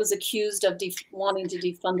 I was accused of wanting to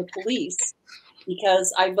defund the police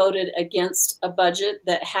because I voted against a budget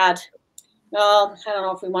that had, well, I don't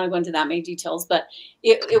know if we want to go into that many details, but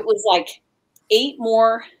it was like 8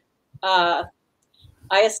 more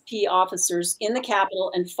ISP officers in the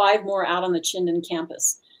Capitol and 5 more out on the Chinden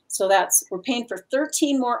campus. So we're paying for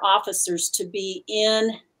 13 more officers to be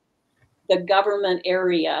in the government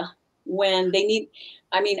area when they need.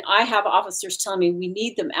 I mean, I have officers telling me we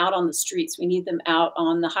need them out on the streets. We need them out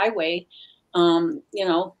on the highway, you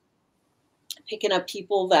know, picking up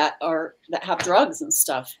people that have drugs and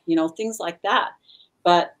stuff, you know, things like that.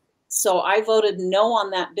 But so I voted no on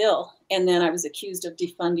that bill, and then I was accused of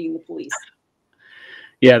defunding the police.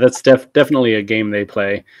 Yeah, that's definitely a game they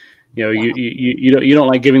play. You know, yeah. you don't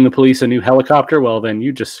like giving the police a new helicopter. Well, then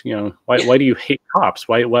you just, you know, why do you hate cops?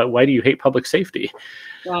 Why do you hate public safety?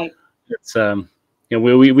 Right. It's you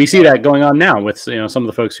know, we see that going on now with, you know, some of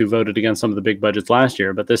the folks who voted against some of the big budgets last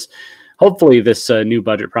year. But hopefully this new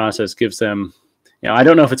budget process gives them I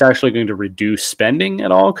don't know if it's actually going to reduce spending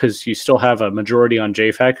at all, because you still have a majority on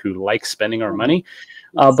JFAC who like spending our money,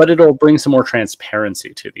 but it'll bring some more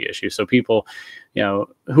transparency to the issue. So people,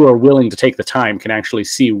 who are willing to take the time can actually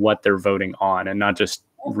see what they're voting on and not just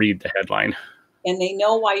read the headline. And they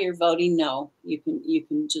know why you're voting no. You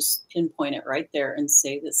can just pinpoint it right there and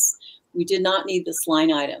say this. We did not need this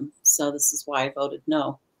line item, so this is why I voted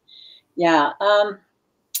no. Yeah,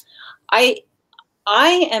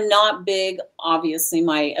 I am not big. Obviously,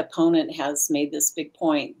 my opponent has made this big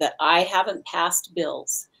point that I haven't passed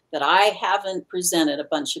bills, that I haven't presented a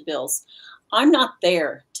bunch of bills. I'm not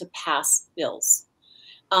there to pass bills.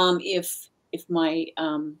 If my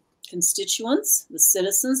constituents, the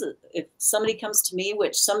citizens, if somebody comes to me,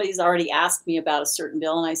 which somebody's already asked me about a certain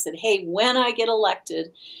bill, and I said, hey, when I get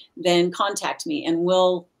elected, then contact me and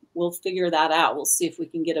we'll figure that out. We'll see if we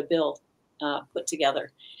can get a bill put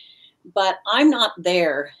together. But I'm not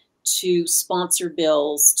there to sponsor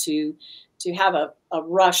bills, to have a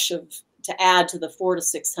rush to add to the 400 to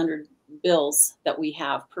 600 bills that we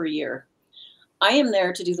have per year. I am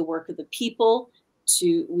there to do the work of the people.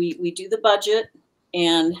 We do the budget,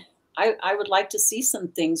 and I would like to see some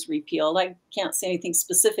things repealed. I can't say anything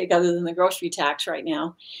specific other than the grocery tax right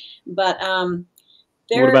now. But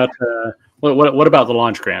what about what about the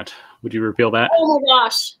launch grant? Would you repeal that? Oh my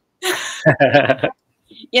gosh.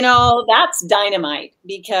 That's dynamite,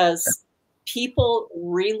 because people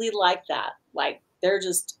really like that. Like, they're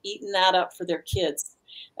just eating that up for their kids.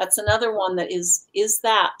 That's another one that is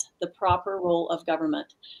that the proper role of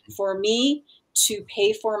government? For me to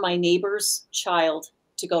pay for my neighbor's child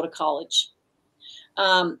to go to college.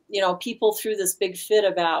 People threw this big fit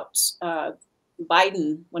about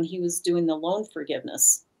Biden when he was doing the loan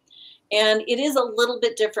forgiveness. And it is a little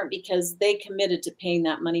bit different because they committed to paying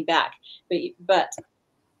that money back. But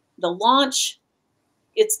the launch,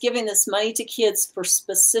 it's giving this money to kids for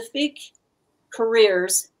specific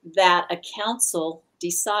careers that a council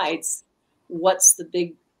decides what's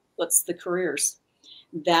the careers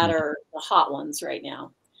that are the hot ones right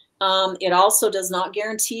now. It also does not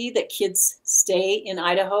guarantee that kids stay in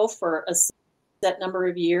Idaho for a set number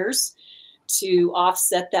of years to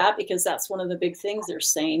offset that, because that's one of the big things they're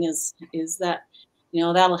saying is that,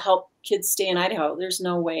 that'll help kids stay in Idaho. There's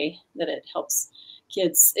no way that it helps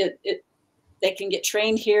kids. They can get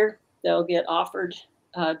trained here. They'll get offered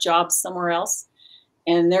jobs somewhere else.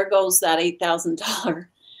 And there goes that $8,000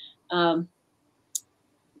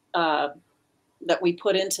 that we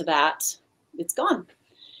put into that. It's gone.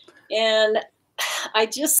 And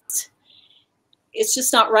it's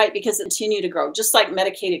just not right, because it continue to grow, just like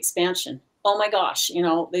Medicaid expansion. Oh my gosh,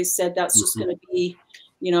 they said that's just going to be,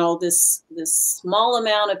 this small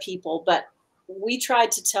amount of people. But we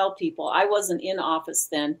tried to tell people, I wasn't in office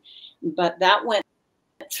then, but that went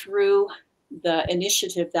through the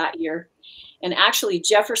initiative that year. And actually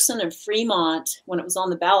Jefferson and Fremont, when it was on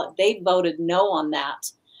the ballot, they voted no on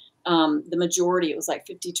that. The majority, it was like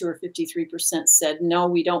 52 or 53% said, no,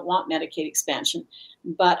 we don't want Medicaid expansion.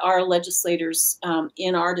 But our legislators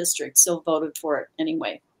in our district still voted for it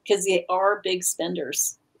anyway, because they are big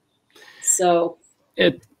spenders. So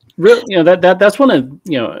it really, that's one of,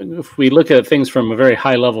 if we look at things from a very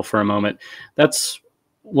high level for a moment, that's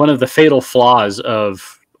one of the fatal flaws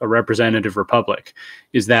of a representative republic,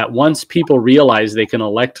 is that once people realize they can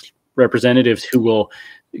elect representatives who will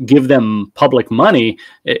give them public money,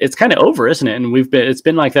 it's kind of over, isn't it? And it's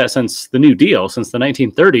been like that since the New Deal, since the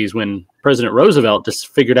 1930s, when President Roosevelt just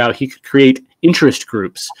figured out he could create interest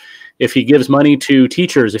groups. If he gives money to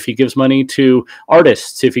teachers, if he gives money to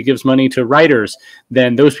artists, if he gives money to writers,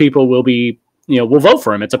 then those people will be, will vote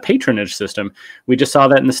for him. It's a patronage system. We just saw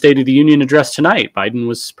that in the State of the Union address tonight.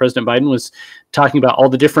 President Biden was talking about all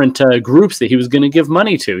the different groups that he was going to give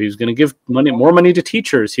money to. He was going to give more money to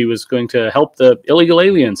teachers. He was going to help the illegal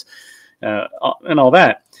aliens and all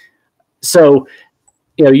that. So,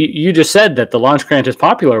 you just said that the launch grant is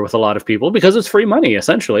popular with a lot of people because it's free money.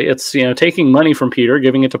 Essentially, it's taking money from Peter,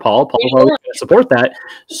 giving it to Paul. Paul will always support that.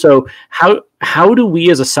 So how do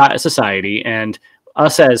we as a society, and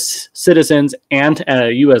us as citizens, and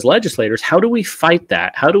you as legislators, how do we fight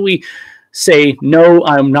that? How do we say, no,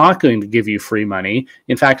 I'm not going to give you free money.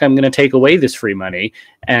 In fact, I'm going to take away this free money,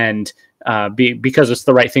 and because it's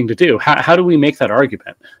the right thing to do. How do we make that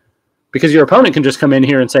argument? Because your opponent can just come in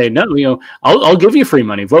here and say, no, I'll give you free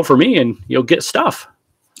money. Vote for me and you'll get stuff.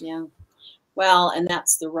 Yeah. Well, and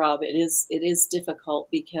that's the rub. It is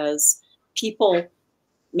difficult because people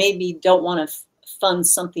maybe don't want to fund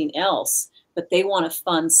something else, but they want to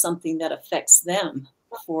fund something that affects them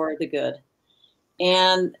for the good.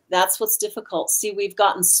 And that's what's difficult. See, we've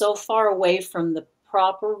gotten so far away from the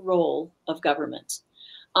proper role of government.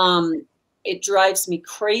 It drives me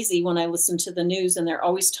crazy when I listen to the news and they're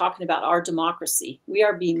always talking about our democracy. We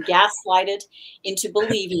are being gaslighted into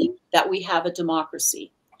believing that we have a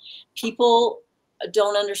democracy. People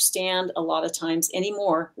don't understand a lot of times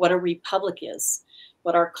anymore what a republic is,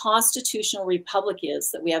 what our constitutional republic is,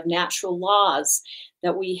 that we have natural laws,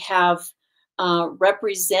 that we have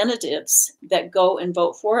representatives that go and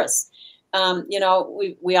vote for us. You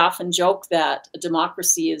know, we often joke that a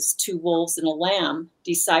democracy is two wolves and a lamb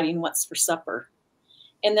deciding what's for supper.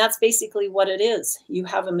 And that's basically what it is. You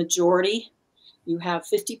have a majority, you have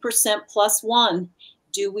 50% plus one.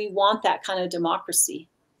 Do we want that kind of democracy?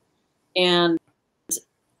 And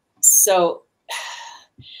so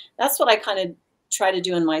that's what I kind of try to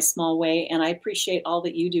do in my small way. And I appreciate all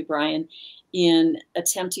that you do, Brian, in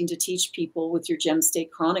attempting to teach people with your Gem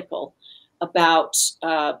State Chronicle about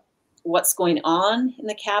what's going on in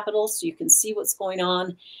the Capitol, so you can see what's going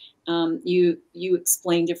on. You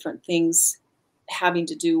explain different things having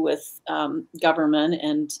to do with government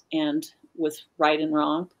and with right and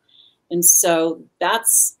wrong. And so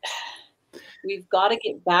that's, we've got to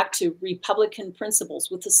get back to Republican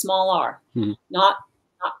principles with a small r, not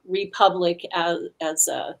republic as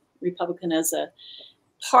a Republican as a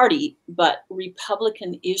party, but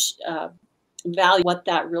Republican value, what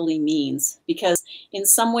that really means. Because in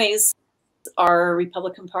some ways, our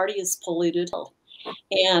Republican Party is polluted.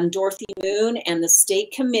 And Dorothy Moon and the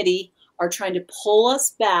state committee are trying to pull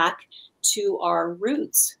us back to our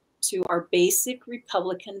roots, to our basic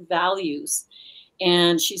Republican values.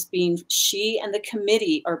 And she and the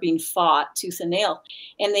committee are being fought tooth and nail.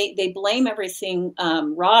 And they blame everything.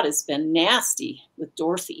 Rod has been nasty with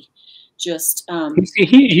Dorothy. Just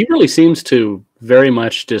he really seems to very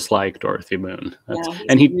much dislike Dorothy Moon.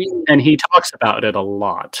 And he talks about it a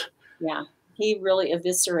lot. Yeah, he really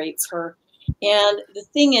eviscerates her. And the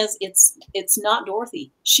thing is, it's not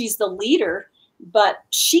Dorothy. She's the leader, but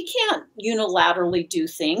she can't unilaterally do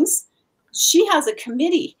things. She has a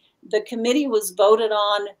committee. The committee was voted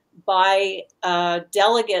on by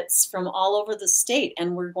delegates from all over the state,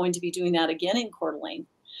 and we're going to be doing that again in Coeur d'Alene.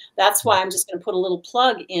 That's why I'm just going to put a little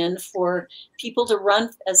plug in for people to run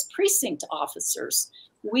as precinct officers.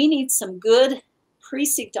 We need some good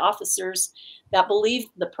precinct officers that believe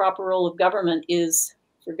the proper role of government is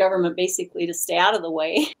for government basically to stay out of the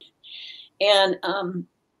way and to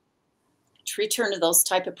return to those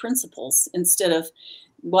type of principles instead of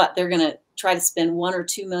what they're going to try to spend $1 or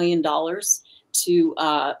 $2 million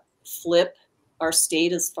to flip our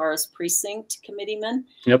state as far as precinct committeemen.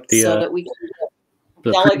 Yep. So that we can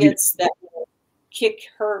get delegates that will kick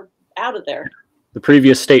her out of there. The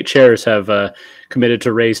previous state chairs have committed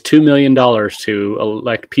to raise $2 million to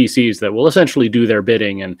elect PCs that will essentially do their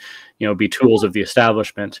bidding and, be tools of the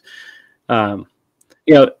establishment. One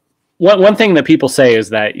thing that people say is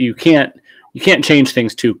that you can't change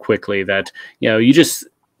things too quickly. That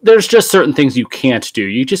there's just certain things you can't do.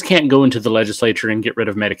 You just can't go into the legislature and get rid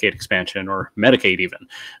of Medicaid expansion or Medicaid even.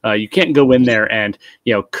 You can't go in there and,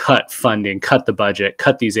 cut funding, cut the budget,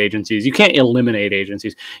 cut these agencies. You can't eliminate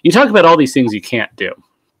agencies. You talk about all these things you can't do.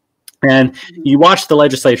 And you watch the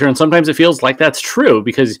legislature, and sometimes it feels like that's true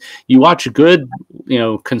because you watch good,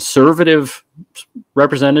 conservative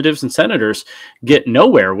representatives and senators get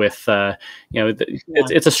nowhere with,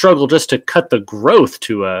 it's a struggle just to cut the growth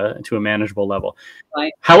to a manageable level.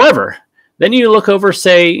 Right. However, then you look over,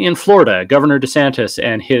 say, in Florida, Governor DeSantis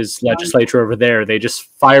and his legislature over there, they just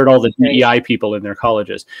fired all the DEI people in their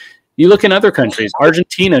colleges. You look in other countries,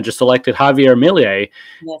 Argentina just elected Javier Milei,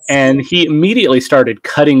 and he immediately started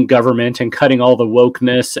cutting government and cutting all the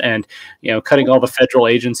wokeness and, cutting all the federal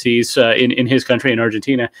agencies in his country, in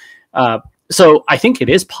Argentina. So I think it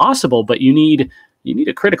is possible, but you need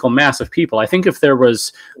a critical mass of people. I think if there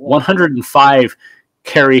was 105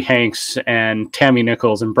 Karey Hanks and Tammy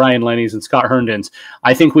Nichols and Brian Lenny's and Scott Herndon's,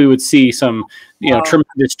 I think we would see some,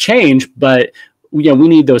 tremendous change. But we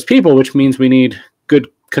need those people, which means we need good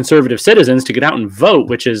conservative citizens to get out and vote,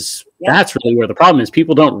 which is that's really where the problem is.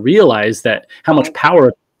 People don't realize that how much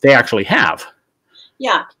power they actually have.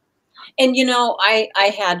 Yeah. And,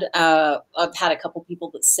 I've had a couple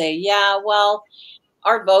people that say, well,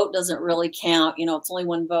 our vote doesn't really count. It's only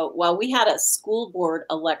one vote. Well, we had a school board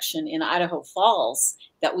election in Idaho Falls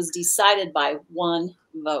that was decided by one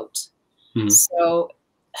vote. Mm-hmm. So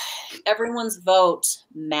everyone's vote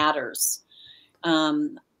matters.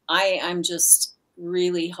 I'm just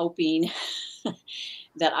really hoping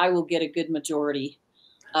that I will get a good majority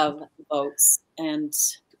of votes. And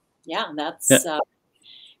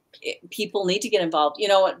people need to get involved,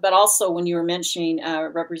 but also when you were mentioning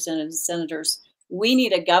representatives, senators, we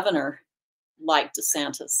need a governor like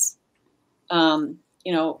DeSantis.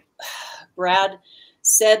 You know, Brad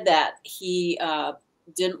said that he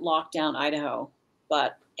didn't lock down Idaho,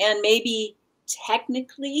 and maybe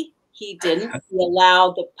technically he didn't. He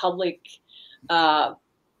allowed the public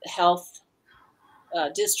health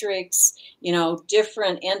districts, you know,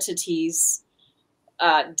 different entities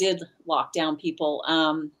did lock down people.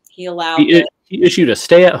 He allowed he issued a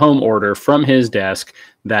stay-at-home order from his desk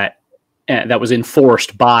that was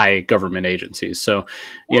enforced by government agencies. So,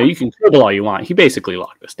 you know, you can quibble all you want. He basically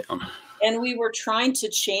locked us down. And we were trying to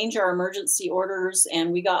change our emergency orders,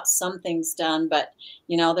 and we got some things done. But,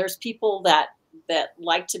 you know, there's people that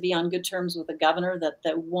like to be on good terms with the governor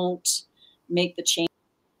that won't make the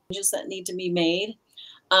changes that need to be made.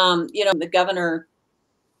 You know, the governor,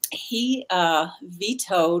 he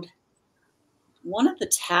vetoed one of the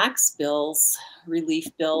tax bills, relief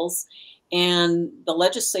bills, and the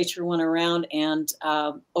legislature went around and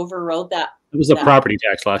overrode that. It was a property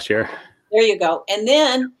tax last year. There you go. And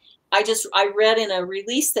then I read in a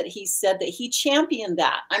release that he said that he championed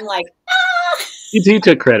that. I'm like, ah! He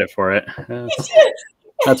took credit for it.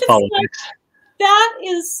 That's politics. Like, that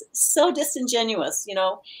is so disingenuous. You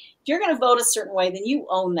know, if you're going to vote a certain way, then you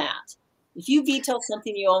own that. If you veto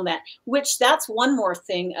something, you own that. Which that's one more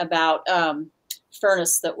thing about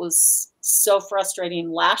Furniss that was so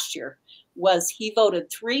frustrating last year, was he voted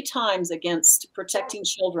 3 times against protecting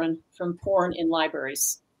children from porn in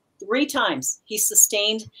libraries. 3 times. He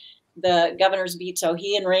sustained the governor's veto,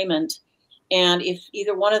 he and Raymond. And if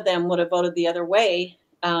either one of them would have voted the other way,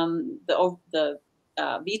 the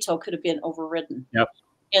veto could have been overridden. Yep.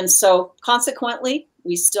 And so consequently,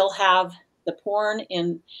 we still have the porn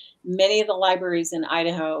in many of the libraries in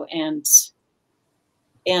Idaho. And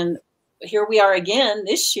here we are again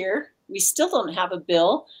this year. We still don't have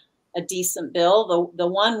a decent bill. The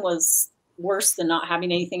one was worse than not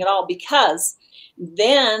having anything at all, because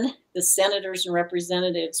then the senators and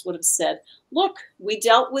representatives would have said, look, we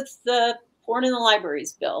dealt with the porn in the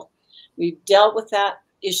libraries bill. We've dealt with that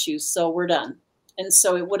issue, so we're done. And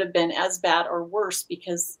so it would have been as bad or worse,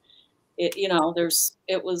 because it, you know,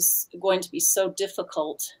 it was going to be so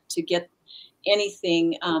difficult to get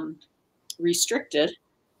anything restricted.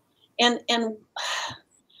 And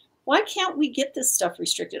why can't we get this stuff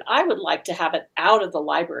restricted? I would like to have it out of the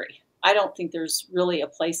library. I don't think there's really a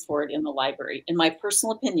place for it in the library, in my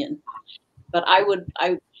personal opinion. But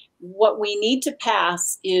what we need to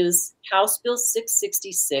pass is House Bill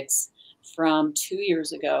 666 from 2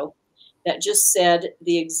 years ago that just said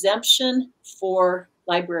the exemption for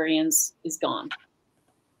librarians is gone.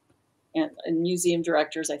 And museum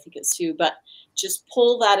directors, I think it's too, but just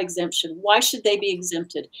pull that exemption. Why should they be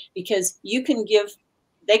exempted? Because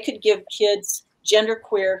they could give kids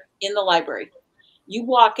genderqueer in the library. You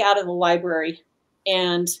walk out of the library,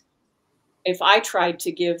 and if I tried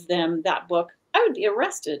to give them that book, I would be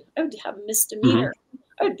arrested. I would have a misdemeanor.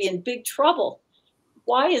 I would be in big trouble.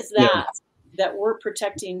 Why is that that we're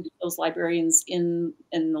protecting those librarians in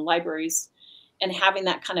the libraries and having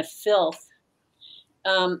that kind of filth?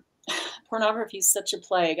 Pornography is such a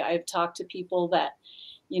plague. I've talked to people that,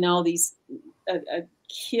 you know,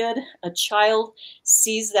 a child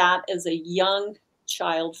sees that as a young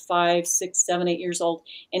child, 5, 6, 7, 8 years old,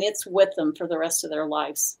 and it's with them for the rest of their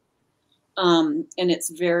lives. And it's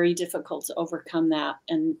very difficult to overcome that.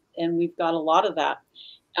 And we've got a lot of that.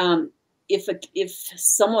 If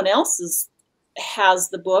someone else has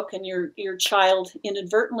the book and your child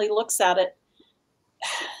inadvertently looks at it,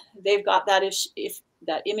 they've got that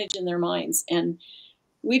that image in their minds. And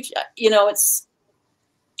it's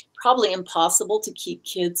probably impossible to keep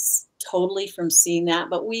kids totally from seeing that,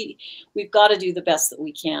 but we've got to do the best that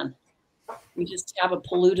we can. We just have a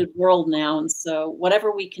polluted world now, and so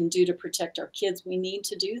whatever we can do to protect our kids, we need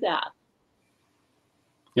to do that.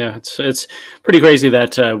 Yeah, it's pretty crazy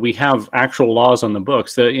that we have actual laws on the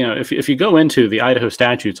books. That, you know, if you go into the Idaho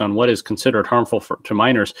statutes on what is considered harmful to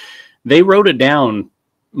minors, they wrote it down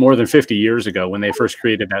more than 50 years ago when they first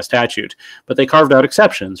created that statute. But they carved out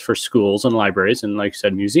exceptions for schools and libraries and, like you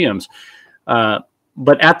said, museums.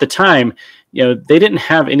 But at the time, you know, they didn't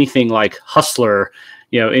have anything like Hustler,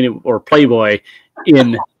 you know, or Playboy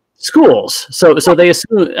in schools. So they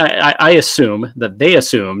assume, I assume that they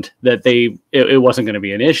assumed that it wasn't going to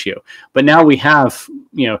be an issue. But now we have,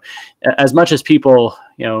 you know, as much as people,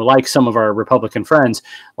 you know, like some of our Republican friends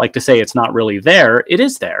like to say it's not really there, it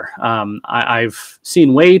is there. I've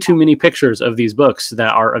seen way too many pictures of these books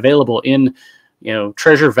that are available in, you know,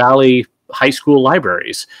 Treasure Valley high school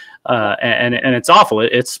libraries. And it's awful.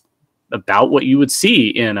 It's about what you would see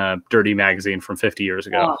in a dirty magazine from 50 years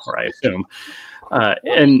ago, or I assume.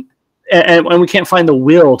 And and we can't find the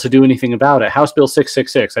will to do anything about it. House Bill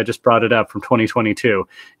 666, I just brought it up, from 2022.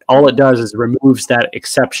 All it does is removes that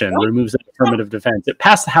exception, removes that affirmative defense. It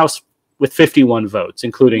passed the House with 51 votes,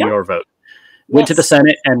 including your vote. Went to the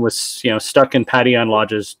Senate and was, stuck in Patty Ann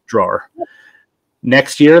Lodge's drawer.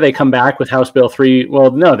 Next year, they come back with House Bill 3.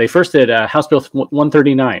 Well, no, they first did House Bill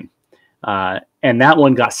 139. And that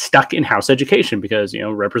one got stuck in House Education because,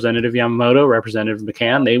 Representative Yamamoto, Representative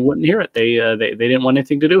McCann, they wouldn't hear it. They didn't want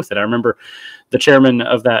anything to do with it. I remember the chairman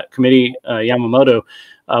of that committee, Yamamoto,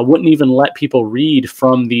 wouldn't even let people read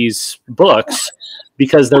from these books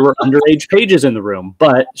because there were underage pages in the room,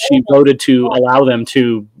 but she voted to allow them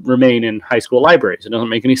to remain in high school libraries. It doesn't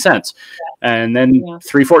make any sense. And then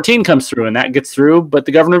 314 comes through, and that gets through, but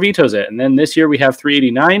the governor vetoes it. And then this year we have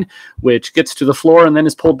 389, which gets to the floor and then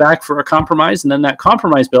is pulled back for a compromise. And then that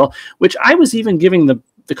compromise bill, which I was even giving the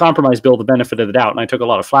compromise bill the benefit of the doubt, and I took a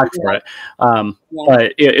lot of flack for it.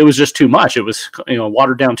 But it was just too much. It was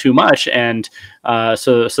watered down too much, and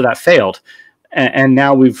so that failed. And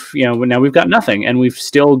now we've got nothing, and we've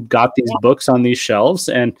still got these books on these shelves,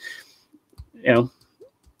 and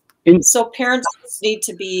so parents need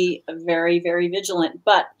to be very, very vigilant.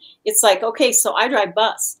 But it's like, okay, so I drive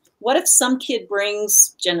bus. What if some kid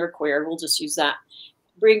brings genderqueer? We'll just use that.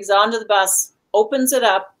 Brings onto the bus, opens it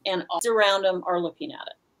up, and all around them are looking at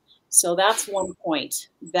it. So that's one point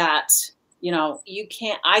that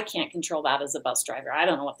I can't control that as a bus driver. I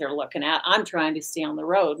don't know what they're looking at. I'm trying to stay on the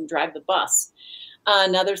road and drive the bus.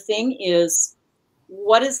 Another thing is,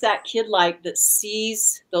 what is that kid like that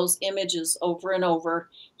sees those images over and over?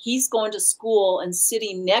 He's going to school and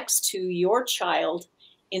sitting next to your child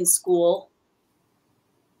in school.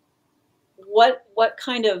 What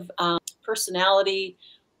kind of personality,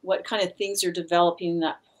 what kind of things are developing in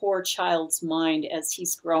that poor child's mind as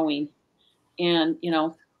he's growing? And,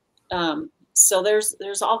 so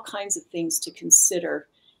there's all kinds of things to consider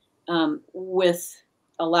with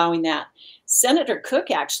allowing that. Senator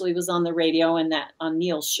Cook actually was on the radio on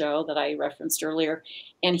Neil's show that I referenced earlier,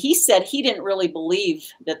 and he said he didn't really believe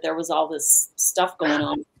that there was all this stuff going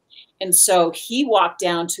on. And so he walked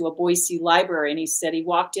down to a Boise library, and he said he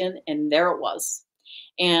walked in and there it was.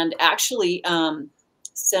 And actually,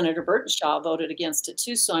 Senator Burtonshaw voted against it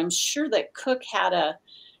too. So I'm sure that Cook had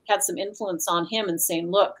some influence on him and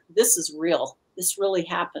saying, look, this is real. This really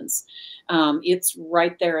happens. It's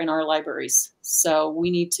right there in our libraries. So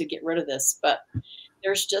we need to get rid of this. But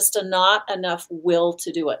there's just not enough will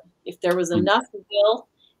to do it. If there was enough will,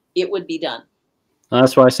 it would be done. Well,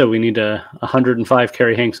 that's why I said we need 105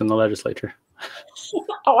 Karey Hanks in the legislature.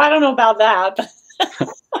 Oh, I don't know about that.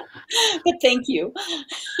 But thank you.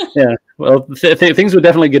 Yeah, well, things would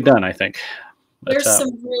definitely get done, I think. But, there's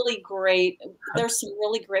some really great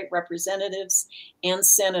representatives and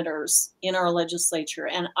senators in our legislature,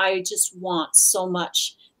 and I just want so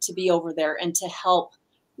much to be over there and to help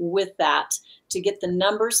with that, to get the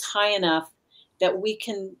numbers high enough that we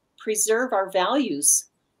can preserve our values.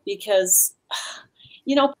 Because,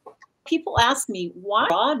 people ask me, why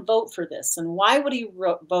did Rod vote for this, and why would he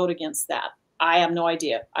vote against that? I have no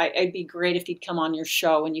idea. It'd be great if he'd come on your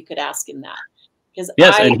show and you could ask him that.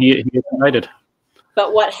 Yes, and he is invited.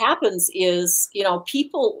 But what happens is,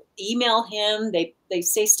 people email him, they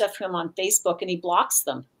say stuff to him on Facebook, and he blocks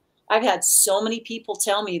them. I've had so many people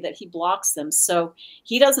tell me that he blocks them, so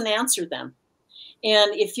he doesn't answer them.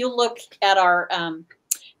 And if you look at our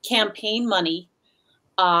campaign money,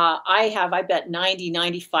 I bet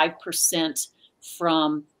 90-95%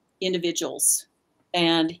 from individuals.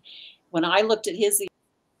 And when I looked at his the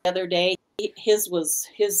other day, his was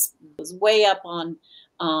way up on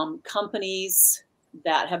companies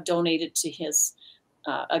that have donated to his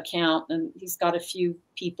account, and he's got a few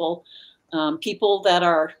people that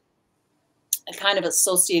are kind of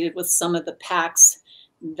associated with some of the PACs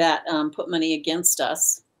that put money against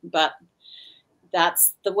us. But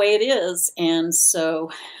that's the way it is, and so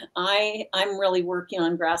I'm really working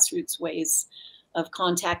on grassroots ways of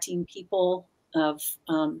contacting people, of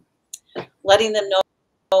letting them know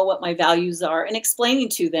what my values are, and explaining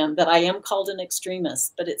to them that I am called an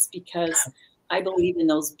extremist, but it's because I believe in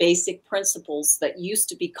those basic principles that used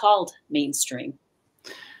to be called mainstream.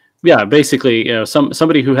 Yeah, basically,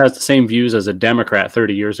 somebody who has the same views as a Democrat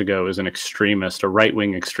 30 years ago is an extremist, a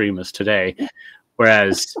right-wing extremist today.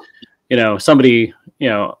 Whereas, somebody,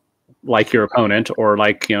 like your opponent or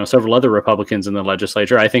like, several other Republicans in the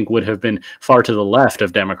legislature, I think would have been far to the left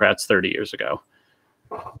of Democrats 30 years ago.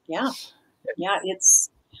 Yeah. Yeah.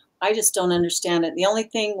 I just don't understand it. The only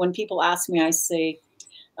thing when people ask me, I say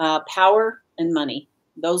power and money.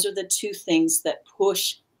 Those are the two things that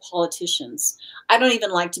push politicians. I don't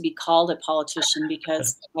even like to be called a politician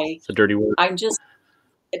because It's a dirty word. I'm just,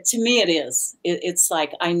 to me, it is. It's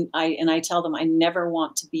like I tell them I never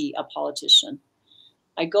want to be a politician.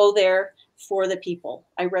 I go there for the people.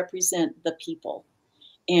 I represent the people.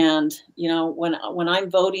 And when I'm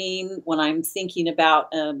voting, when I'm thinking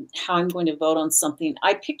about how I'm going to vote on something,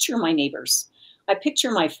 I picture my neighbors, I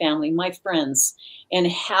picture my family, my friends,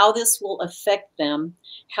 and how this will affect them,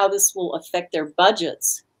 how this will affect their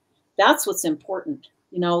budgets. That's what's important.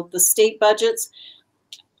 The state budgets.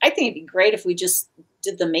 I think it'd be great if we just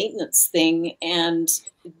did the maintenance thing and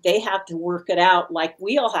they have to work it out like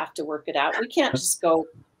we all have to work it out. We can't just go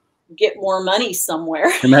get more money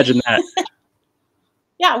somewhere. Imagine that.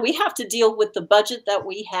 Yeah, we have to deal with the budget that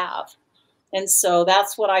we have. And so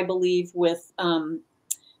that's what I believe with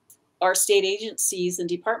our state agencies and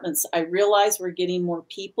departments. I realize we're getting more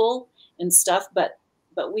people and stuff, but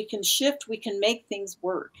we can shift, we can make things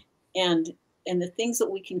work. And the things that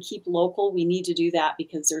we can keep local, we need to do that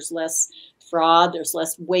because there's less fraud, there's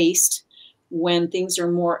less waste when things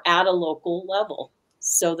are more at a local level.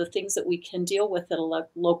 So the things that we can deal with at a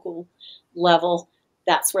local level,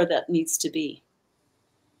 that's where that needs to be.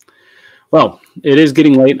 Well, it is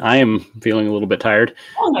getting late. I am feeling a little bit tired.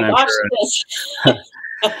 Oh my gosh,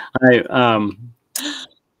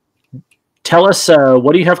 tell us,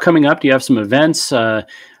 what do you have coming up? Do you have some events?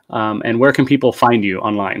 And where can people find you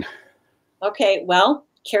online? Okay, well,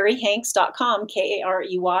 KareyHanks.com,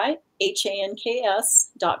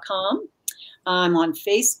 KareyHanks.com. I'm on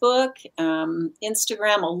Facebook,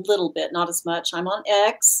 Instagram a little bit, not as much. I'm on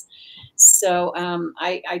X. So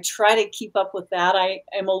I try to keep up with that. I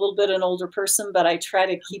am a little bit an older person, but I try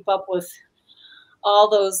to keep up with all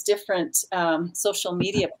those different social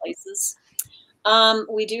media places. I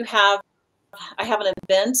have an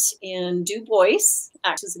event in Du Bois,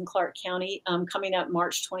 actually in Clark County, coming up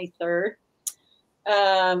March 23rd.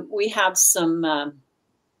 We have some,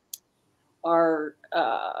 our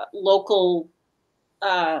local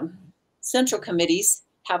central committees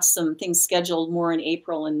have some things scheduled more in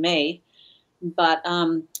April and May, but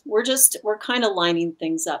we're kind of lining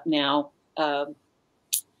things up now.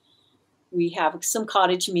 We have some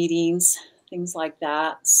cottage meetings, things like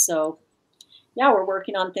that. So yeah, we're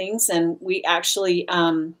working on things, and we actually,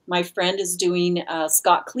 my friend is doing a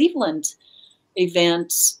Scott Cleveland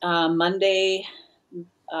event Monday,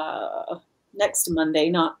 next Monday,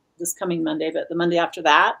 not this coming Monday, but the Monday after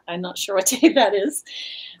that. I'm not sure what day that is,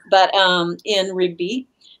 but in Rigby.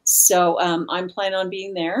 So I'm planning on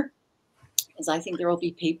being there because I think there will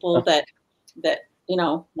be people that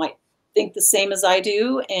might think the same as I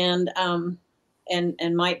do, and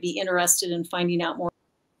might be interested in finding out more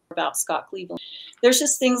about Scott Cleveland. There's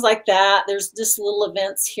just things like that. There's just little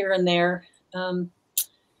events here and there. Not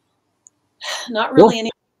really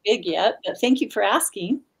anything big yet, but thank you for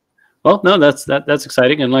asking. Well, no, that's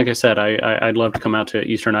exciting, and like I said, I'd love to come out to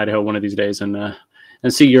Eastern Idaho one of these days and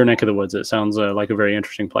see your neck of the woods. It sounds like a very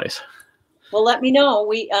interesting place. Well, let me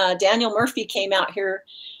know. Daniel Murphy came out here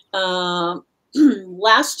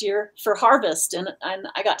last year for harvest, and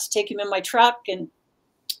I got to take him in my truck, and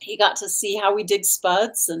he got to see how we dig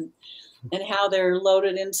spuds and how they're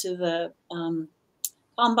loaded into the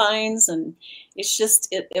combines, and it's just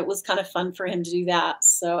it was kind of fun for him to do that.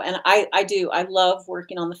 So, and I love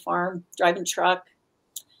working on the farm, driving truck.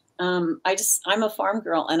 I'm a farm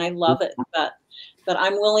girl and I love it, but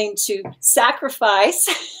I'm willing to sacrifice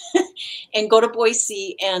and go to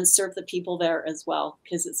Boise and serve the people there as well,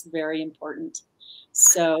 because it's very important.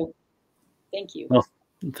 So thank you. Well,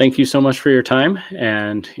 thank you so much for your time,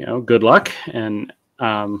 and good luck, and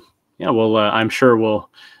I'm sure we'll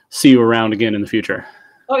see you around again in the future.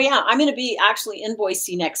 Oh yeah, I'm going to be actually in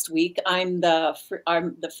Boise next week. I'm the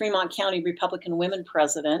Fremont County Republican Women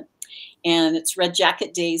President, and it's Red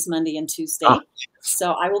Jacket Days Monday and Tuesday. Oh.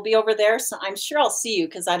 So I will be over there. So I'm sure I'll see you,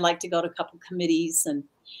 because I'd like to go to a couple committees and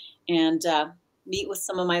meet with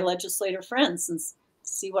some of my legislator friends and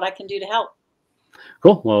see what I can do to help.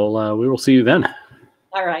 Cool. Well, we will see you then.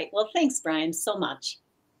 All right. Well, thanks, Brian, so much.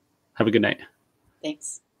 Have a good night.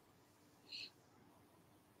 Thanks.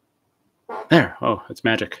 There. Oh, it's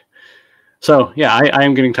magic. So yeah, I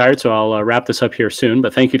am getting tired, so I'll wrap this up here soon.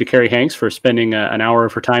 But thank you to Karey Hanks for spending an hour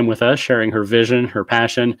of her time with us, sharing her vision, her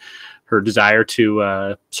passion, her desire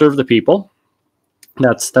to serve the people.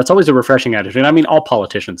 That's always a refreshing attitude. I mean, all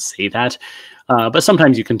politicians say that, but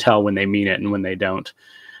sometimes you can tell when they mean it and when they don't.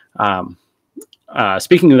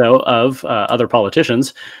 Speaking though of other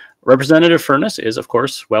politicians, Representative Furniss is, of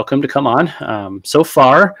course, welcome to come on. So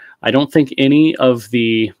far, I don't think any of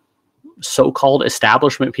the so-called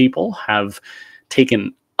establishment people have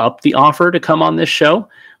taken up the offer to come on this show,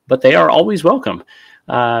 but they are always welcome.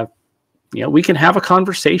 We can have a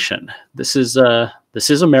conversation. This is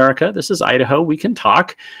America. This is Idaho. We can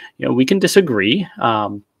talk. We can disagree.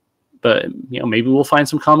 But maybe we'll find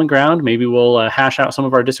some common ground. Maybe we'll hash out some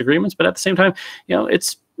of our disagreements. But at the same time,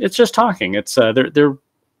 it's just talking. It's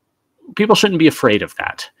people shouldn't be afraid of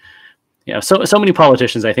that. So many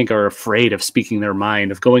politicians, I think, are afraid of speaking their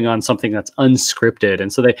mind, of going on something that's unscripted,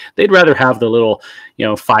 and so they'd rather have the little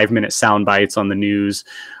 5-minute sound bites on the news,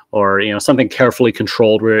 or something carefully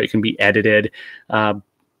controlled where it can be edited.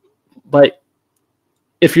 But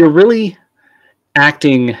if you're really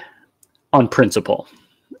acting on principle,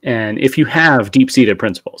 and if you have deep-seated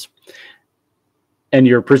principles and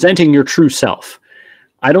you're presenting your true self,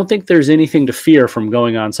 I don't think there's anything to fear from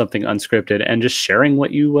going on something unscripted and just sharing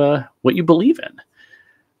what you believe in.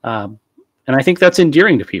 And I think that's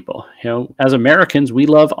endearing to people. As Americans, we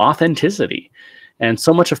love authenticity, and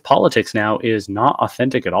so much of politics now is not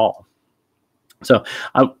authentic at all. So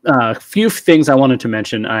a few things I wanted to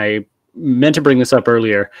mention. I meant to bring this up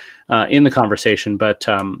earlier in the conversation, but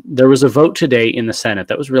there was a vote today in the Senate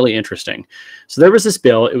that was really interesting. So there was this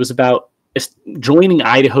bill. It was about joining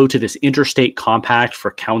Idaho to this interstate compact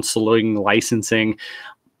for counseling licensing.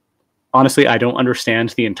 Honestly, I don't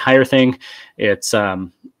understand the entire thing. It's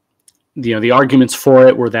the arguments for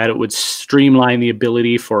it were that it would streamline the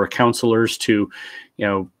ability for counselors to,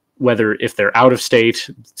 whether if they're out of state,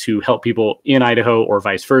 to help people in Idaho or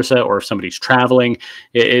vice versa, or if somebody's traveling,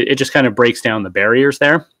 it just kind of breaks down the barriers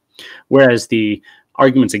there. Whereas the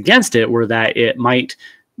arguments against it were that it might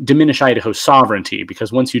diminish Idaho's sovereignty,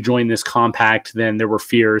 because once you join this compact, then there were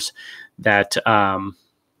fears that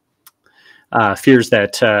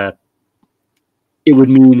it would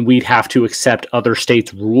mean we'd have to accept other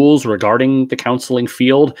states' rules regarding the counseling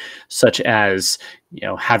field, such as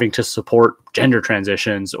having to support gender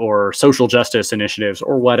transitions or social justice initiatives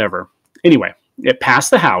or whatever. Anyway, it passed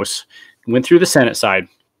the House, went through the Senate side,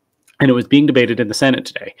 and it was being debated in the Senate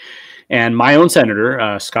today. And my own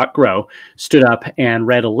senator, Scott Grow, stood up and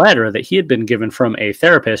read a letter that he had been given from a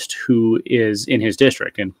therapist who is in his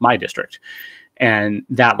district, in my district. And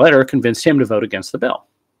that letter convinced him to vote against the bill.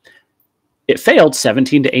 It failed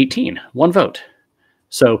 17-18, one vote.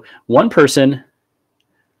 So one person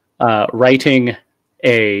writing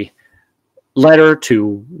a letter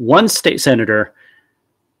to one state senator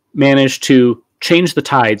managed to change the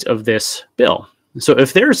tides of this bill. So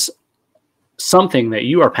if there's something that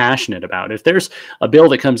you are passionate about, if there's a bill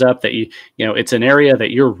that comes up that it's an area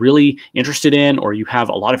that you're really interested in, or you have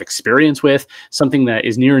a lot of experience with, something that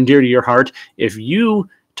is near and dear to your heart, if you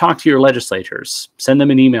talk to your legislators, send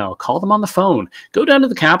them an email, call them on the phone, go down to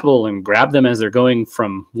the Capitol and grab them as they're going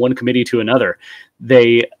from one committee to another,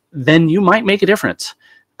 then you might make a difference.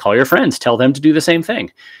 Call your friends, tell them to do the same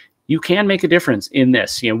thing. You can make a difference in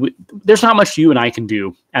this. There's not much you and I can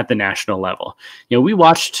do at the national level. We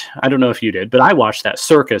watched, I don't know if you did, but I watched that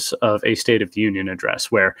circus of a State of the Union address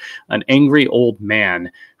where an angry old man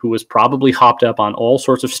who was probably hopped up on all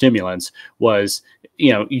sorts of stimulants was,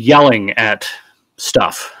 yelling at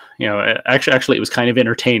stuff. Actually, it was kind of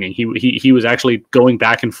entertaining. He was actually going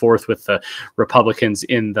back and forth with the Republicans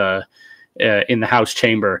in the House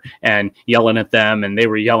chamber and yelling at them, and they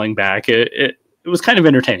were yelling back. It was kind of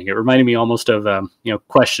entertaining. It reminded me almost of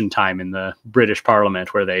Question Time in the British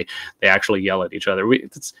Parliament, where they actually yell at each other.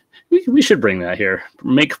 We should bring that here,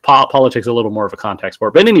 make politics a little more of a contact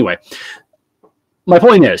sport. But anyway, my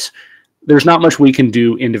point is, there's not much we can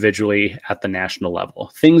do individually at the national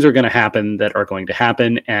level. Things are going to happen that are going to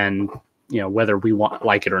happen, and whether we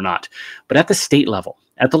like it or not. But at the state level,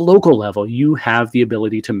 at the local level, you have the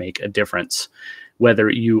ability to make a difference.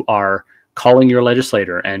 Whether you are calling your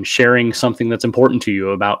legislator and sharing something that's important to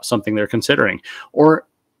you about something they're considering, or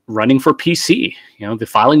running for PC. The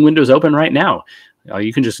filing window is open right now.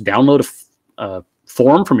 You can just download a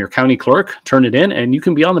form from your county clerk, turn it in, and you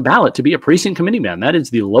can be on the ballot to be a precinct committeeman. That is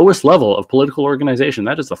the lowest level of political organization.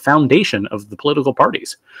 That is the foundation of the political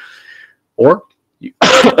parties. Or,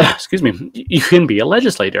 excuse me, you can be a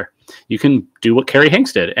legislator. You can do what Karey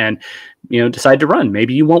Hanks did and, decide to run.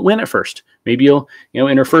 Maybe you won't win at first. Maybe you'll,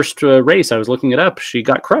 in her first race, I was looking it up, she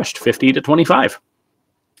got crushed 50-25.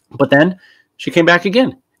 But then she came back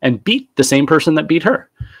again and beat the same person that beat her.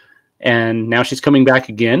 And now she's coming back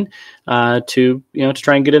again to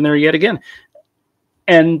try and get in there yet again.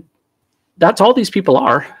 And that's all these people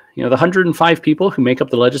are. The 105 people who make up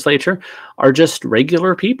the legislature are just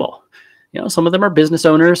regular people. Some of them are business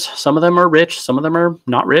owners, some of them are rich, some of them are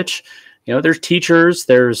not rich. There's teachers,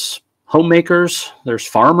 there's homemakers, there's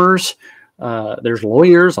farmers, there's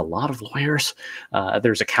lawyers, a lot of lawyers,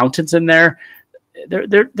 there's accountants in there.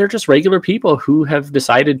 they're just regular people who have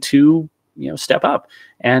decided to, step up.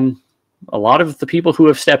 And a lot of the people who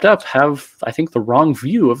have stepped up have, I think, the wrong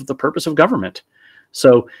view of the purpose of government.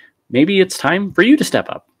 So maybe it's time for you to step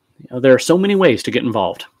up. There are so many ways to get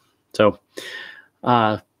involved. So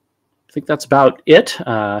I think that's about it.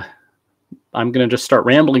 I'm going to just start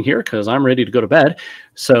rambling here because I'm ready to go to bed.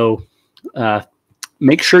 So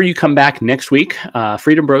make sure you come back next week.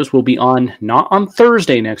 Freedom Bros will be on, not on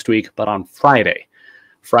Thursday next week, but on Friday.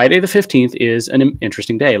 Friday the 15th is an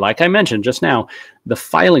interesting day. Like I mentioned just now, the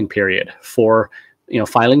filing period for,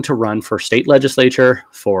 filing to run for state legislature,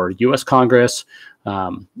 for U.S. Congress,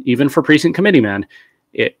 even for precinct committeemen,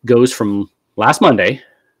 it goes from last Monday,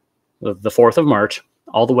 the 4th of March,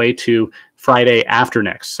 all the way to Friday after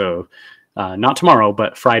next. So not tomorrow,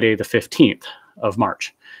 but Friday the 15th of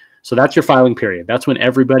March. So that's your filing period. That's when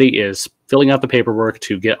everybody is filling out the paperwork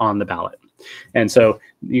to get on the ballot. And so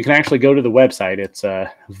you can actually go to the website. It's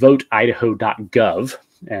voteidaho.gov,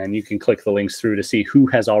 and you can click the links through to see who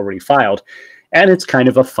has already filed. And it's kind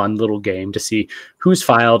of a fun little game to see who's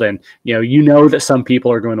filed. And, that some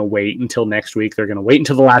people are going to wait until next week. They're going to wait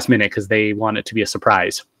until the last minute because they want it to be a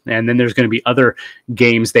surprise. And then there's going to be other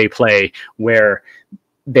games they play where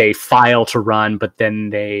they file to run, but then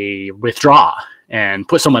they withdraw and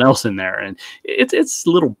put someone else in there. And it's a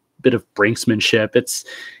little bit of brinksmanship.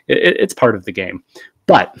 It's part of the game.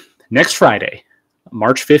 But next Friday,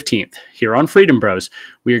 March 15th, here on Freedom Bros,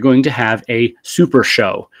 we are going to have a super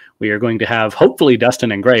show. We are going to have, hopefully,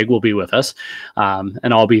 Dustin and Greg will be with us,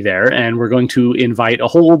 and I'll be there. And we're going to invite a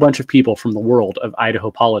whole bunch of people from the world of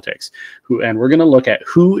Idaho politics, and we're going to look at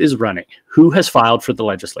who is running, who has filed for the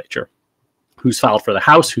legislature, who's filed for the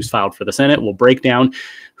House, who's filed for the Senate. We'll break down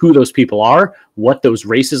who those people are, what those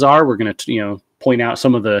races are. We're going to, point out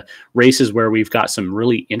some of the races where we've got some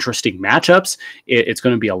really interesting matchups. It's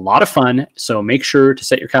going to be a lot of fun. So make sure to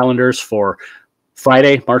set your calendars for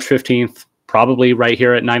Friday, March 15th, probably right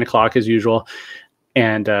here at 9 o'clock as usual.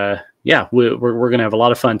 And we're going to have a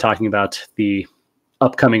lot of fun talking about the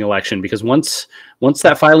upcoming election, because once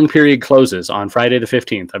that filing period closes on Friday the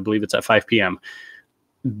 15th, I believe it's at 5 p.m.,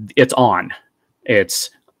 it's on. It's,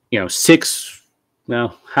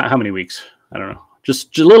 how many weeks? I don't know.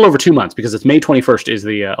 Just a little over 2 months, because it's May 21st is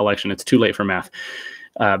the election. It's too late for math.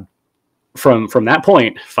 From that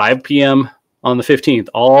point, 5 p.m. on the 15th,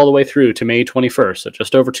 all the way through to May 21st, so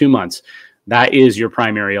just over 2 months, that is your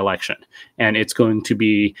primary election. And it's going to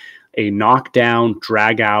be a knockdown,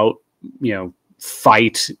 drag out,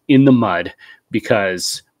 fight in the mud,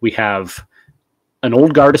 because we have an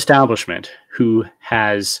old guard establishment who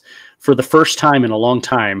has, for the first time in a long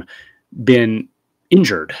time, been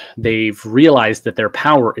injured. They've realized that their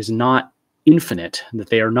power is not infinite, that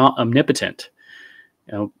they are not omnipotent.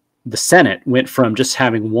 The Senate went from just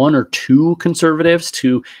having 1 or 2 conservatives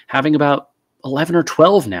to having about 11 or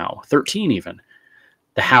 12 now, 13 even.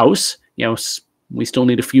 The House, we still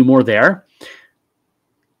need a few more there.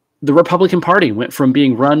 The Republican Party went from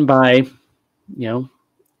being run by,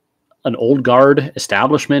 an old guard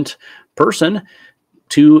establishment person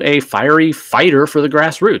to a fiery fighter for the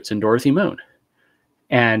grassroots in Dorothy Moon.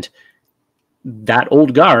 And that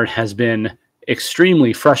old guard has been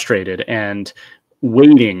extremely frustrated and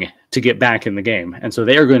waiting to get back in the game. And so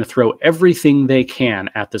they are going to throw everything they can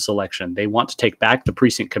at this election. They want to take back the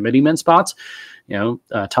precinct committeeman spots.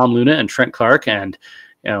 Tom Luna and Trent Clark and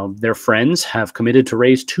their friends have committed to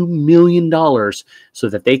raise $2 million so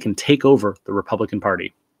that they can take over the Republican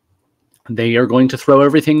Party. They are going to throw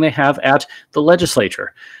everything they have at the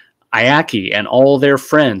legislature. IACI and all their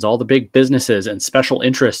friends, all the big businesses and special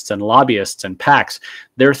interests and lobbyists and PACs,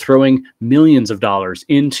 they're throwing millions of dollars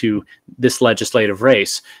into this legislative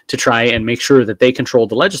race to try and make sure that they control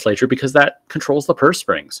the legislature, because that controls the purse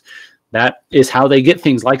strings. That is how they get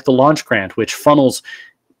things like the launch grant, which funnels,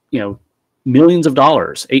 millions of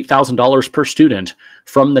dollars, $8,000 per student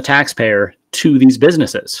from the taxpayer to these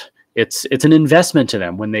businesses. It's an investment to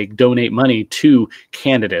them when they donate money to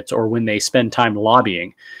candidates or when they spend time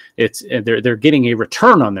lobbying. They're getting a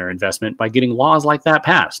return on their investment by getting laws like that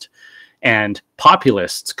passed. And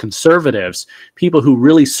populists, conservatives, people who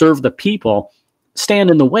really serve the people stand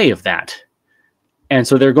in the way of that. And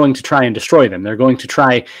so they're going to try and destroy them. They're going to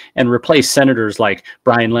try and replace senators like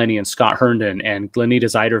Brian Lenny and Scott Herndon and Glenita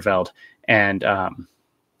Zeiderveld and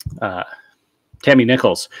Tammy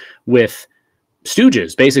Nichols with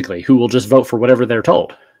stooges, basically, who will just vote for whatever they're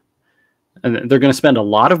told. And they're going to spend a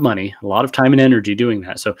lot of money, a lot of time and energy doing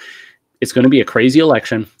that. So it's going to be a crazy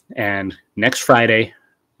election. And next Friday,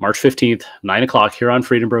 March 15th, 9 o'clock here on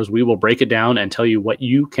Freedom Bros, we will break it down and tell you what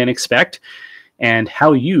you can expect and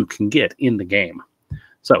how you can get in the game.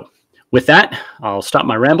 So With that, I'll stop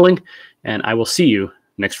my rambling, and I will see you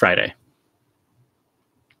next Friday.